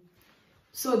kingdom.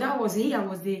 So that was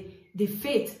the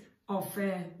fate of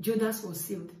Judas was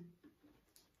sealed.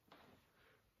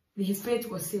 His fate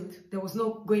was sealed. There was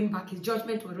no going back. His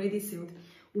judgment was already sealed.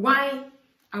 Why?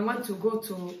 I want to go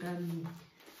to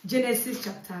Genesis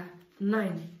chapter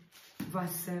 9,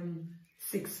 verse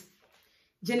 6.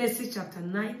 Genesis chapter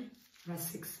 9, verse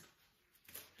 6.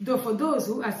 Though for those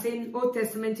who are saying Old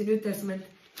Testament to New Testament,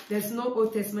 there's no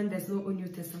Old Testament, there's no New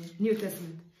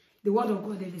Testament. The word of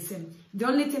God is the same. The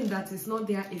only thing that is not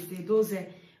there is those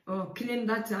or killing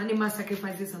that animal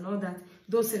sacrifices and all that.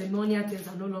 Those ceremonial things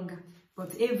are no longer.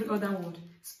 But every other word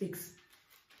speaks.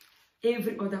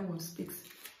 Every other word speaks.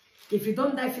 If you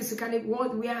don't die physically,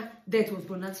 word where death was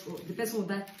pronounced for, the person will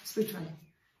die spiritually.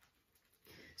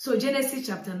 So Genesis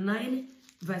chapter 9,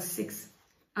 verse 6,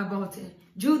 about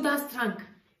Judas drank.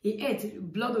 He ate the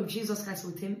blood of Jesus Christ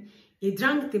with him. He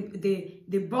drank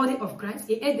the body of Christ.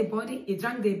 He ate the body. He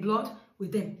drank the blood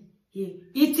with them. He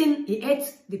ate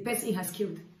the person he has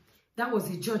killed. That was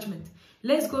the judgment.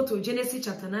 Let's go to Genesis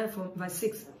chapter 9 from verse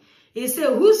 6. He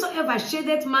said, whosoever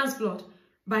sheddeth man's blood,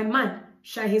 by man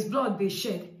shall his blood be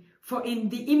shed. For in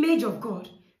the image of God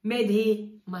made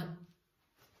he man.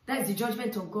 That is the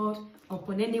judgment of God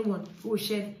upon anyone who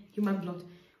shed human blood.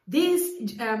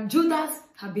 This Judas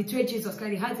had betrayed Jesus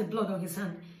Christ. He had the blood on his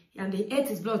hand. And he ate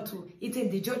his blood too.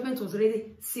 The judgment was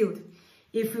already sealed.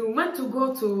 If you want to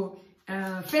go to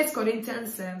 1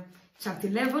 Corinthians chapter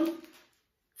 11.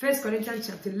 1 Corinthians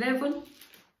chapter 11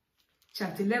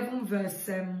 verse,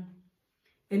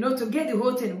 to get the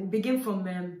whole thing, we'll begin from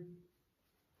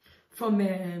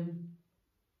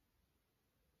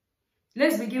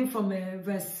let's begin from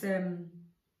verse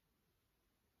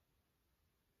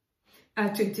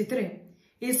 23.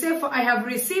 He said, for I have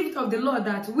received of the Lord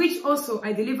that which also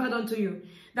I delivered unto you,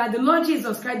 that the Lord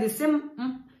Jesus Christ,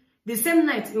 the same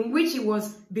night in which he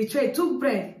was betrayed, took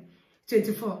bread.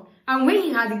 24. And when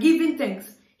he had given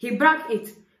thanks, he broke it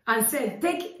and said,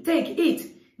 take,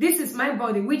 eat. This is my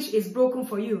body, which is broken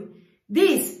for you.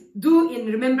 This do in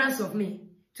remembrance of me.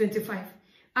 25.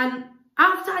 And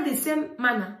after the same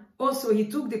manner, also he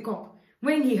took the cup,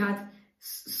 when he had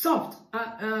supped,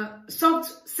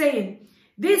 saying,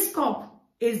 this cup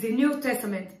is the New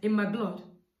Testament in my blood.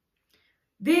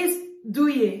 This do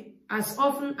ye as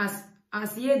often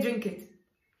as ye drink it,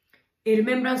 in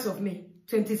remembrance of me.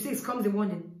 26 comes the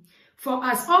warning. For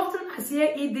as often as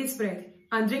ye eat this bread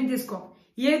and drink this cup,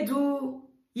 ye do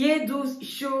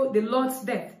show the Lord's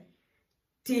death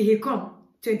till he come.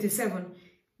 27.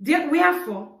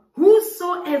 Wherefore,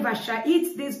 whosoever shall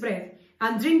eat this bread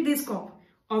and drink this cup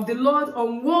of the Lord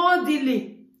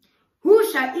unworthily,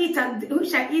 who shall eat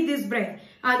this bread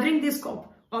and drink this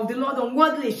cup of the Lord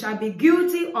unworthily shall be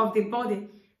guilty of the body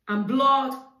and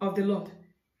blood of the Lord.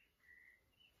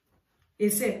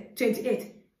 It said,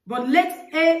 28. But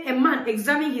let a man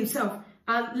examine himself,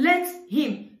 and let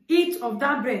him eat of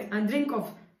that bread and drink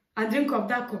of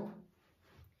that cup.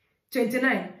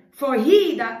 29. For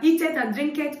he that eateth and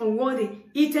drinketh unworthy,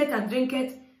 eateth and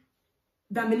drinketh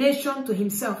damnation to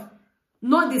himself,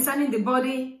 not discerning the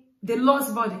body, the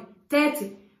Lord's body.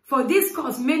 30. For this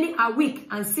cause many are weak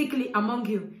and sickly among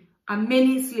you, and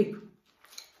many sleep.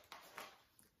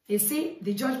 You see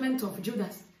the judgment of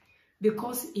Judas,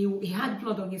 because he had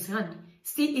blood on his hand,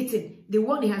 still eating. The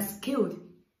one he has killed,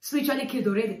 spiritually killed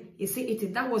already, he still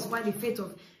eating. That was why the fate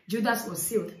of Judas was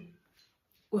sealed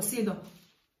up.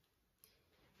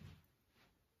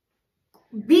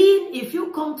 If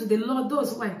you come to the Lord,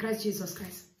 those who are in Christ Jesus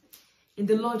Christ, in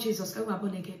the Lord Jesus Christ, who are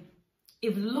born again,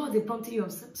 if the Lord is prompting you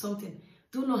of something,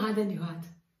 do not harden your heart.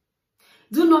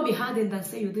 Do not be hardened and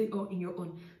say you do it all in your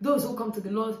own. Those who come to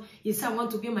the Lord, you say, I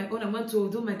want to be my own, I want to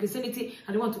do my Christianity,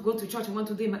 I don't want to go to church, I want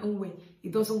to do it my own way.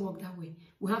 It doesn't work that way.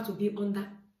 We have to be under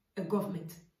a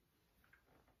government.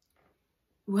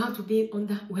 We have to be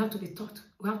taught.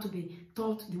 We have to be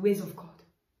taught the ways of God.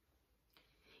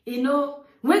 You know,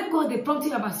 when God is prompting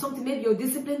you about something, maybe you're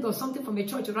disciplined or something from a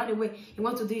church, you run away, you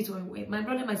want to do it your way. My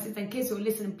brother, my sister, in case you're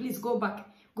listening, please go back,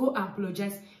 go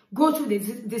apologize, go through the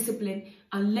discipline,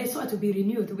 and let so to be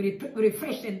renewed, to be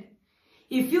refreshed.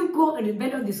 If you go in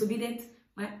rebellion, disobedient,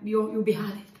 you'll be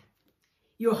hardened.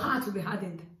 Your heart will be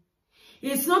hardened.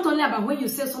 It's not only about when you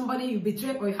say somebody you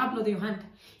betray or you have blood in your hand.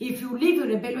 If you live in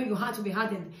rebellion, your heart will be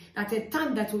hardened. At a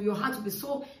time that your heart will be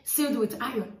so sealed with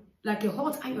iron, like a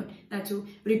hot iron, that your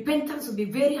repentance will be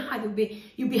very hard.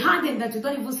 You'll be hardened that you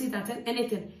don't even see that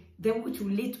anything. Then which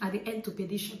will lead at the end to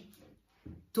perdition.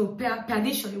 To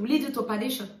perdition. It will lead you to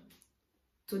perdition.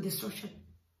 To destruction.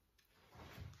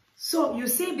 So you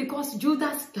see, because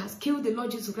Judas has killed the Lord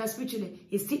Jesus Christ spiritually,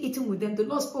 he's still eating with them. The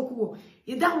Lord spoke war.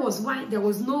 That was why there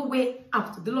was no way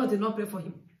out. The Lord did not pray for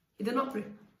him. He did not pray.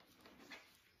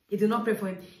 He did not pray for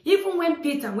him. Even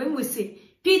when we say,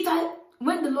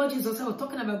 when the Lord Jesus was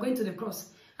talking about going to the cross,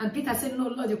 and Peter said, no,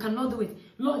 Lord, you cannot do it.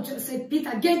 Lord just said,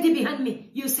 Peter, get thee behind me,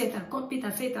 you Satan. Called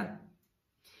Peter Satan.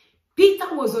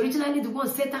 Peter was originally the one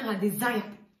Satan had desired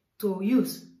to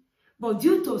use. But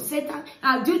due to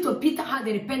Peter had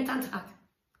a repentant heart.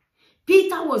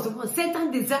 Peter was the one Satan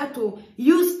desired to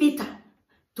use Peter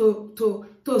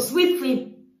to sweep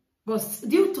him. But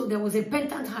due to there was a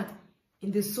repentant heart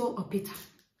in the soul of Peter.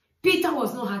 Peter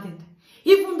was not hardened.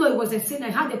 Even though he was a sinner,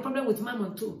 he had a problem with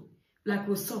Mammon too. Like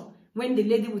we saw when the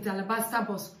lady with the alabaster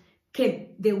box came,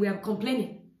 they were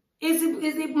complaining. Is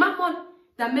it Mammon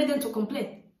that made them to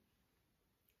complain?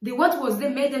 What was they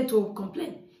made them to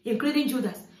complain, including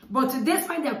Judas. But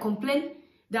despite their complaint,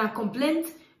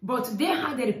 but they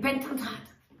had a repentant heart.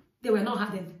 They were not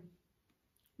hardened.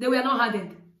 They were not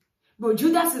hardened. But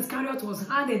Judas Iscariot was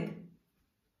hardened.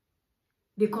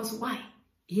 Because why?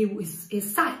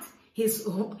 His sight, his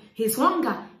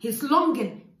hunger, his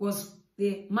longing was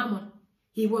the Mammon.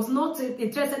 He was not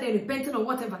interested in repenting or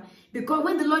whatever. Because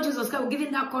when the Lord Jesus Christ was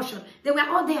giving that caution, they were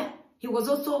all there. He was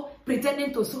also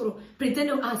pretending to sorrow,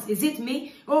 pretending to ask, is it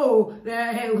me? Oh,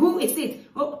 who is it?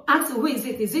 Oh, ask who is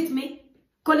it? Is it me?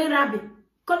 Calling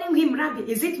him Rabbi,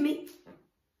 is it me?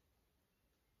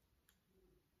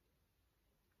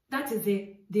 That is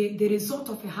the result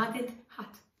of a hardened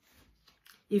heart.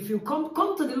 If you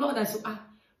come to the Lord as you are,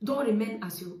 don't remain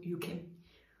as you came.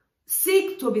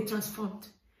 Seek to be transformed.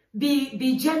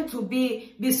 Be gentle,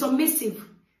 be submissive.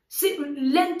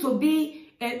 Learn to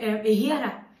be a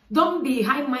hearer. Don't be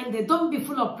high-minded. Don't be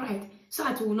full of pride. So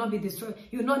that you will not be destroyed.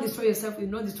 You will not destroy yourself. You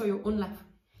will not destroy your own life.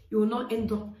 You will not end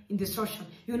up in destruction.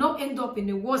 You will not end up in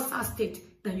a worse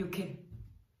state than you came.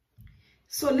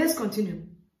 So let's continue.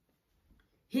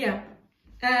 Here,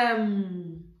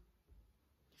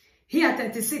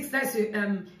 36, that's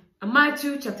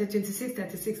Matthew chapter 26,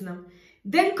 36 now.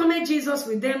 Then cometh Jesus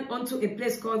with them unto a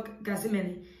place called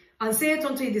Gethsemane, and saith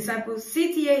unto his disciples,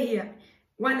 sit ye here,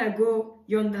 while I go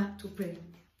yonder to pray.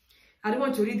 I don't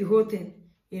want to read the whole thing,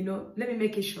 let me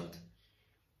make it short.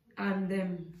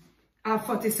 And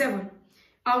 47,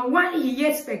 and while he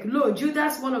yet spake, lo,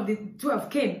 Judas, one of the 12,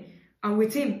 came, and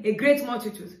with him a great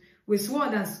multitude, with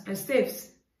swords and staves,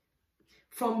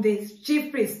 from the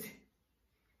chief priests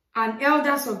and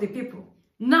elders of the people.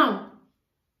 Now,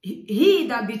 he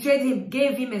that betrayed him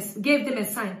gave them a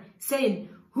sign, saying,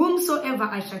 whomsoever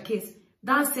I shall kiss,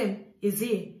 that same is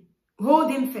he. Hold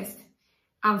him fast.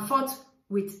 And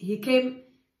forthwith he came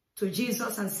to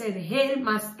Jesus and said, Hail,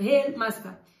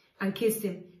 Master, and kissed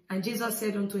him. And Jesus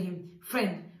said unto him,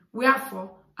 Friend,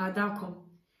 wherefore art thou come?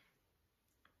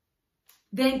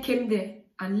 Then came they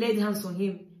and laid hands on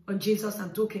him, on Jesus,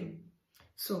 and took him.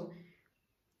 So,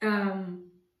 that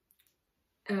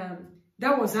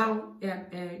was how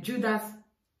Judas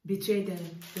betrayed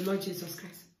the Lord Jesus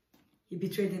Christ. He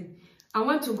betrayed him. I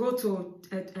want to go to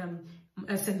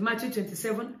St. Matthew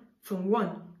 27 from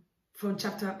 1, from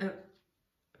chapter,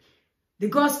 the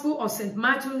Gospel of St.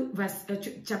 Matthew,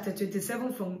 chapter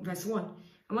 27 from verse 1.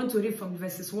 I want to read from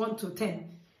verses 1 to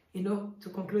 10, to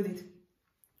conclude it.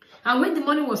 And when the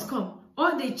morning was come,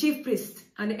 all the chief priests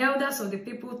and the elders of the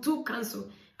people took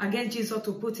counsel against Jesus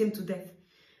to put him to death.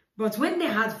 But when they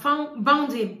had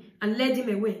bound him and led him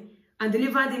away, and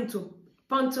delivered him to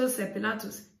Pontius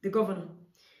Pilatus, the governor,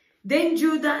 then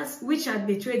Judas, which had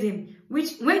betrayed him,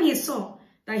 when he saw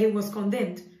that he was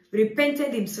condemned,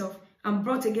 repented himself, and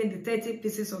brought again the 30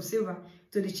 pieces of silver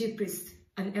to the chief priests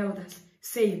and elders,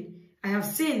 saying, I have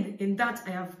sinned in that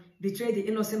I have betrayed the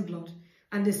innocent blood.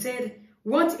 And they said,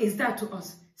 what is that to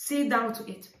us? See thou to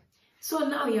it. So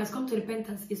now he has come to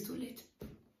repentance. It's too late.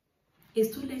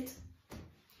 It's too late.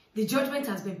 The judgment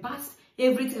has been passed.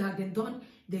 Everything has been done.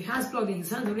 He has blood in his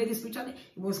hand already spiritually.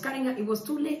 He was carrying it. It was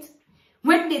too late.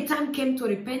 When the time came to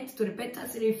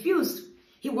repentance, he refused.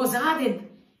 He was hardened.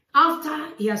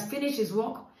 After he has finished his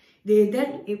work,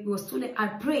 then it was too late. I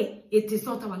pray it is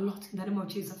not our lot in the name of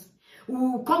Jesus. We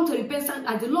will come to repentance,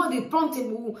 and the Lord is prompting.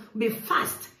 We will be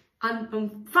fast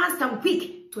and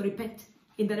quick to repent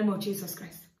in the name of Jesus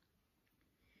Christ.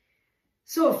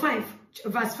 So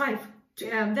verse 5.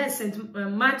 That's St.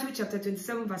 Matthew chapter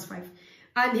 27 verse 5.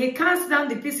 And he cast down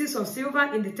the pieces of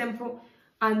silver in the temple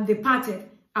and departed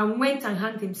and went and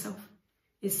hanged himself.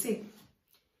 You see,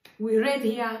 we read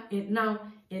here now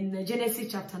in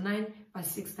Genesis chapter 9 verse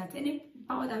 6 that any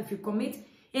power that if you commit,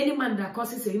 any man that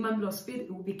causes a human blood spill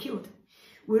will be killed.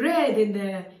 We read in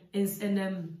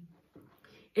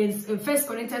 1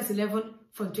 Corinthians 11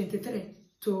 from 23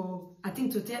 to I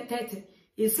think to 30.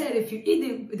 He said, if you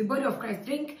eat the body of Christ,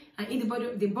 drink and eat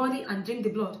the body and drink the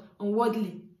blood,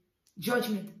 unworthily,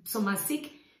 judgment. Some are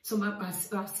sick, some are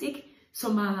sick,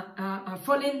 some are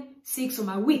fallen sick, some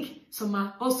are weak, some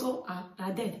are also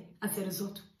are dead as a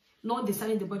result. Not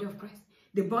deciding the body of Christ,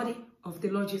 the body of the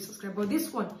Lord Jesus Christ. But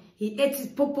this one, he ate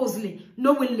it purposely,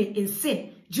 knowingly, in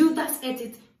sin. Judas ate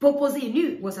it purposely, he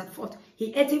knew it was at fault.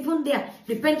 He ate even there.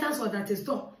 Repentance was at his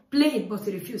door, playing, but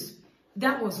he refused.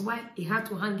 That was why he had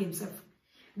to hang himself.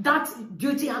 That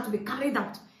duty had to be carried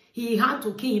out. He had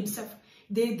to kill himself.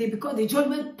 Because the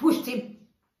judgment pushed him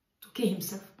to kill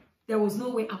himself. There was no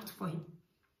way out for him.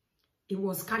 It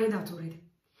was carried out already.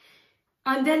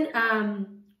 And then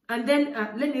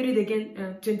let me read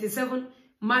again, 27,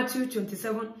 Matthew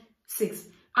 27:6.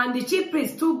 And the chief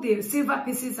priest took the silver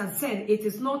pieces and said, it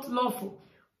is not lawful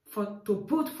to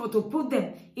put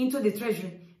them into the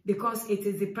treasury, because it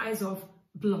is the price of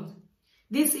blood.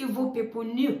 These evil people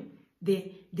knew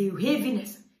the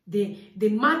heaviness, the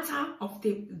matter of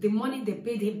the money they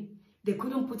paid him. They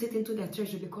couldn't put it into their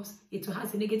treasury because it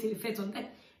has a negative effect on them.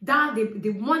 That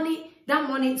money,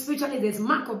 spiritually, there's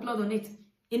mark of blood on it,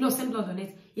 innocent blood on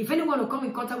it. If anyone will come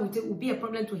in contact with it, it will be a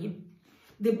problem to him.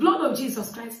 The blood of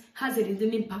Jesus Christ has a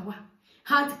redeeming power,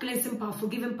 has cleansing power,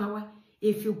 forgiving power.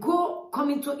 If you come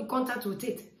into contact with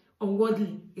it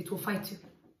unworthily, it will fight you.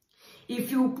 If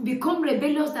you become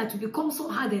rebellious, that you become so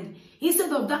hardened,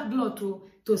 instead of that blood to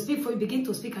speak for you, begin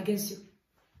to speak against you.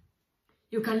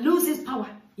 You can lose its power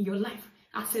in your life.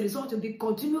 As a result, you'll be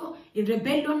continue in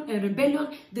rebellion and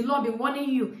rebellion. The Lord will be warning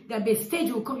you that the stage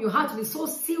will come. Your heart will be so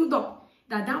sealed up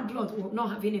that blood will not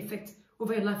have any effect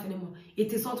over your life anymore.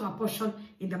 It is not our portion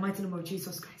in the mighty name of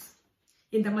Jesus Christ.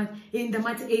 In the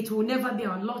mighty, it will never be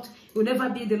our lot. It will never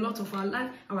be the lot of our life,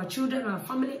 our children, our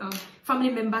family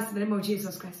members in the name of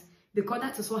Jesus Christ. Because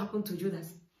that is what happened to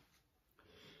Judas.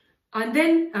 And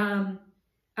then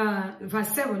verse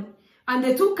 7. And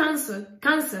the two counsel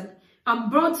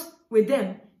and brought with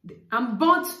them the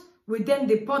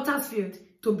potter's field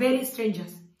to bury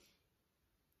strangers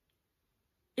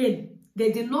in.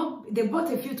 They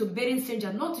bought a field to bury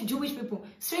strangers, not Jewish people,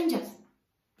 strangers.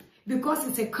 Because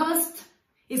it's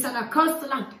an accursed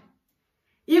land.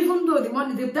 Even though that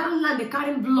land, they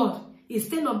carry blood, it's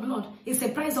still not blood. It's the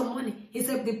price of money.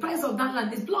 The price of that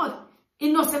land is blood,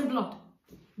 innocent blood.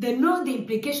 They know the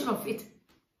implication of it.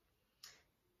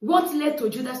 What led to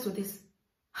Judas to this?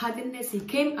 Hardness. He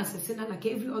came as a sinner like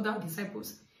every other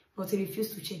disciples, but he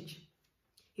refused to change.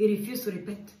 He refused to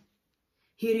repent.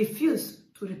 He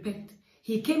refused to repent.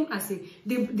 He came as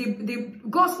the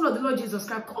gospel of the Lord Jesus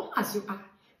Christ. Come as you are.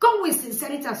 Come with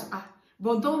sincerity as you are.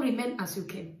 But don't remain as you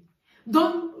came.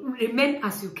 Don't remain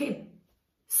as you came.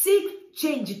 Seek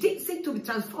change. Seek to be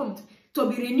transformed, to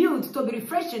be renewed, to be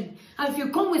refreshing. And if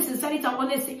you come with sincerity and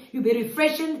honesty, you'll be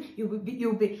refreshing. You'll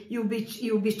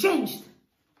be changed.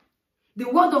 The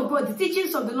word of God, the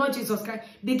teachings of the Lord Jesus Christ,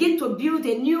 begin to build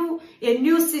a new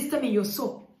system in your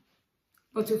soul.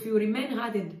 But if you remain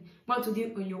hardened, want to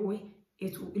do on your way,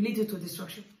 it will lead you to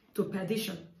destruction, to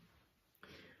perdition.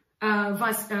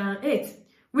 Verse 8.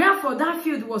 Wherefore that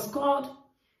field was called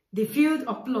the field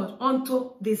of blood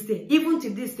unto this day. Even to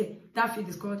this day, that field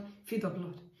is called field of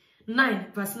blood.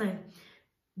 9, verse 9.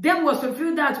 Then was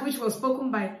fulfilled that which was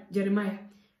spoken by Jeremiah,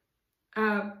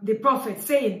 the prophet,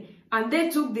 saying, and they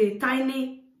took the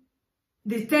 30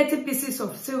 pieces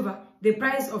of silver, the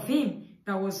price of him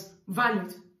that was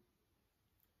valued,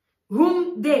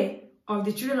 whom they of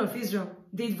the children of Israel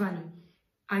did value,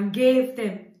 and gave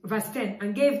them, verse 10,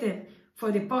 and gave them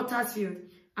for the potter's field,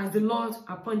 as the Lord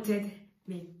appointed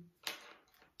me.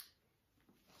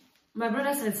 My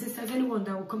brothers and sisters, anyone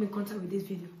that will come in contact with this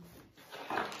video,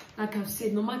 like I've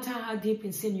said, no matter how deep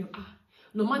in sin you are,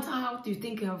 no matter how you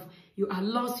think you are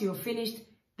lost, you're finished,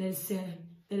 there is a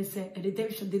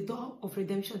redemption. The door of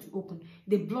redemption is open.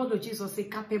 The blood of Jesus is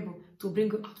capable to bring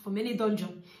you out from any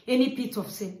dungeon, any pit of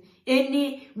sin,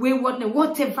 any waywardness,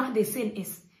 whatever the sin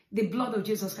is. The blood of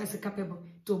Jesus Christ is capable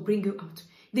to bring you out.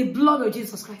 The blood of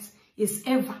Jesus Christ is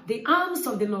ever the arms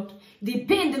of the Lord. The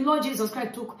pain the Lord Jesus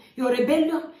Christ took, your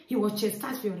rebellion, he was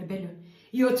chastised for your rebellion.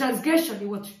 Your transgression,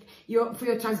 for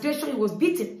your transgression, he was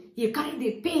beaten. He carried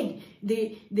the pain.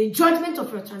 The judgment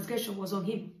of your transgression was on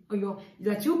him.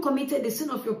 That you committed the sin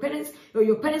of your parents or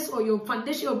your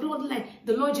foundation, your bloodline.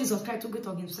 The Lord Jesus Christ took it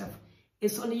on himself.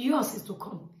 It's only yours is to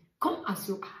come. Come as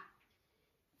you are.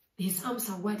 His arms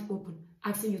are wide open,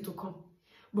 asking you to come.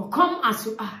 But come as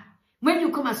you are. When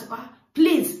you come as you are,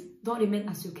 please don't remain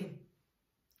as you came.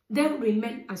 Then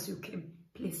remain as you came,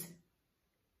 please.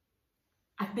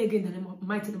 I beg you in the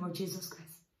mighty name of Jesus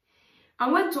Christ. I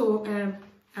want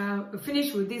to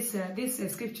finish with this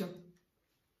scripture.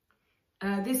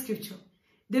 This scripture.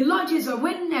 The Lord Jesus,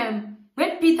 when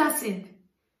Peter sinned,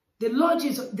 the Lord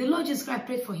Jesus Christ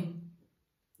prayed for him.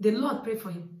 The Lord prayed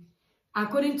for him.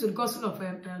 According to the Gospel of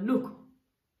Luke,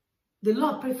 the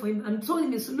Lord prayed for him and told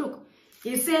him, look,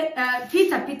 he said,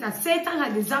 Peter, Satan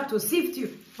had desired to sift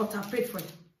you, but I prayed for you.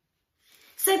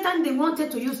 Satan, they wanted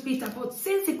to use Peter, but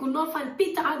since he could not find,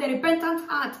 Peter had a repentant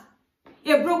heart,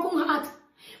 a broken heart.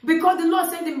 Because the Lord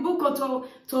said in the book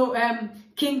to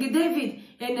King David,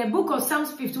 in the book of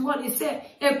Psalms 51, he said,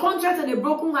 a contrite and a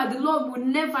broken heart, the Lord will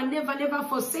never, never, never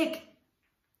forsake.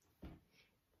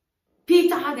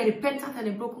 Peter had a repentant and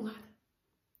a broken heart,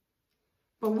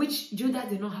 but which Judas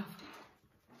did not have.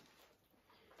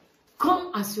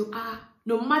 Come as you are,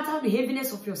 no matter the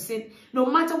heaviness of your sin, no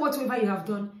matter whatever you have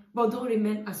done, but don't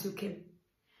remain as you came.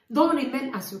 Don't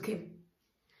remain as you came.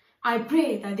 I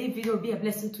pray that this video will be a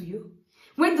blessing to you.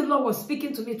 When the Lord was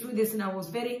speaking to me through this, and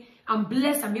I'm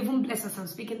blessed, I'm even blessed as I'm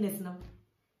speaking this now.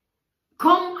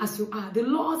 Come as you are. The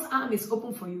Lord's arm is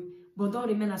open for you, but don't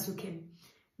remain as you came.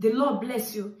 The Lord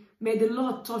bless you. May the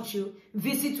Lord touch you,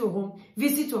 visit your home,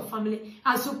 visit your family.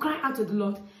 As you cry out to the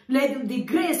Lord, let the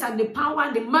grace and the power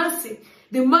and the mercy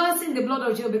in the blood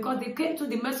of Jesus, because they came to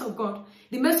the mercy of God.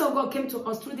 The mercy of God came to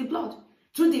us through the blood,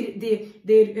 through the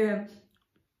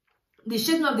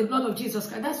shedding of the blood of Jesus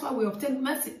Christ. That's why we obtain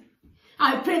mercy.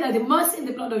 I pray that the mercy in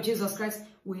the blood of Jesus Christ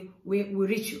will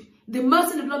reach you. The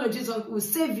mercy in the blood of Jesus will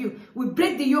save you, will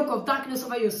break the yoke of darkness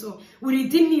over your soul, will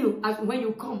redeem you when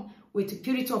you come with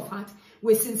purity of heart,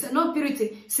 with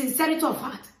sincerity of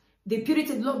heart. The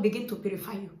purity of the Lord begin to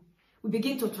purify you. We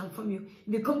begin to transform you.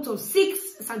 You become to seek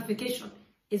sanctification.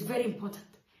 It's very important.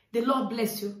 The Lord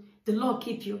bless you. The Lord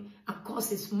keep you and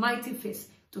cause his mighty face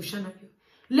to shine on you.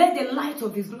 Let the light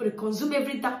of his glory consume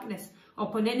every darkness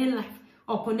upon any life,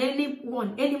 upon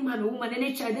anyone, any man or woman,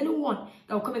 any child, anyone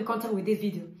that will come in contact with this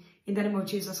video. In the name of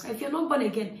Jesus. If you're not born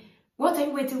again, what are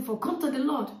you waiting for? Come to the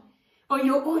Lord. On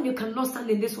your own, you cannot stand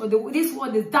in this world. This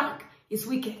world is dark. It's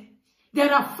wicked.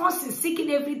 There are forces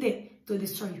seeking every day to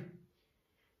destroy you.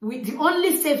 The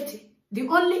only safety, the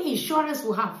only insurance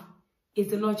we have is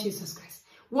the Lord Jesus Christ.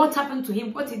 What happened to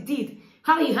him, what he did,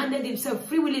 how he handed himself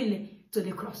free willingly to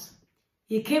the cross.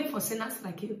 He came for sinners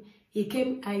like you. He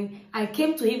came, I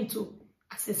came to him too.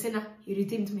 As a sinner, he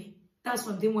redeemed me. That's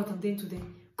what I'm doing today.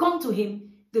 Come to him.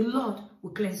 The Lord will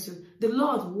cleanse you. The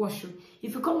Lord will wash you.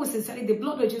 If you come with sincerity, the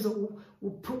blood of Jesus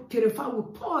will purify, will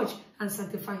purge and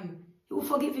sanctify you. He will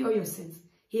forgive you all your sins.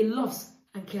 He loves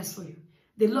and cares for you.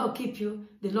 The Lord keep you.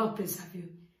 The Lord preserve you.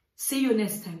 See you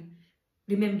next time.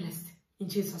 Remain blessed. In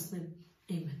Jesus' name,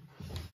 amen.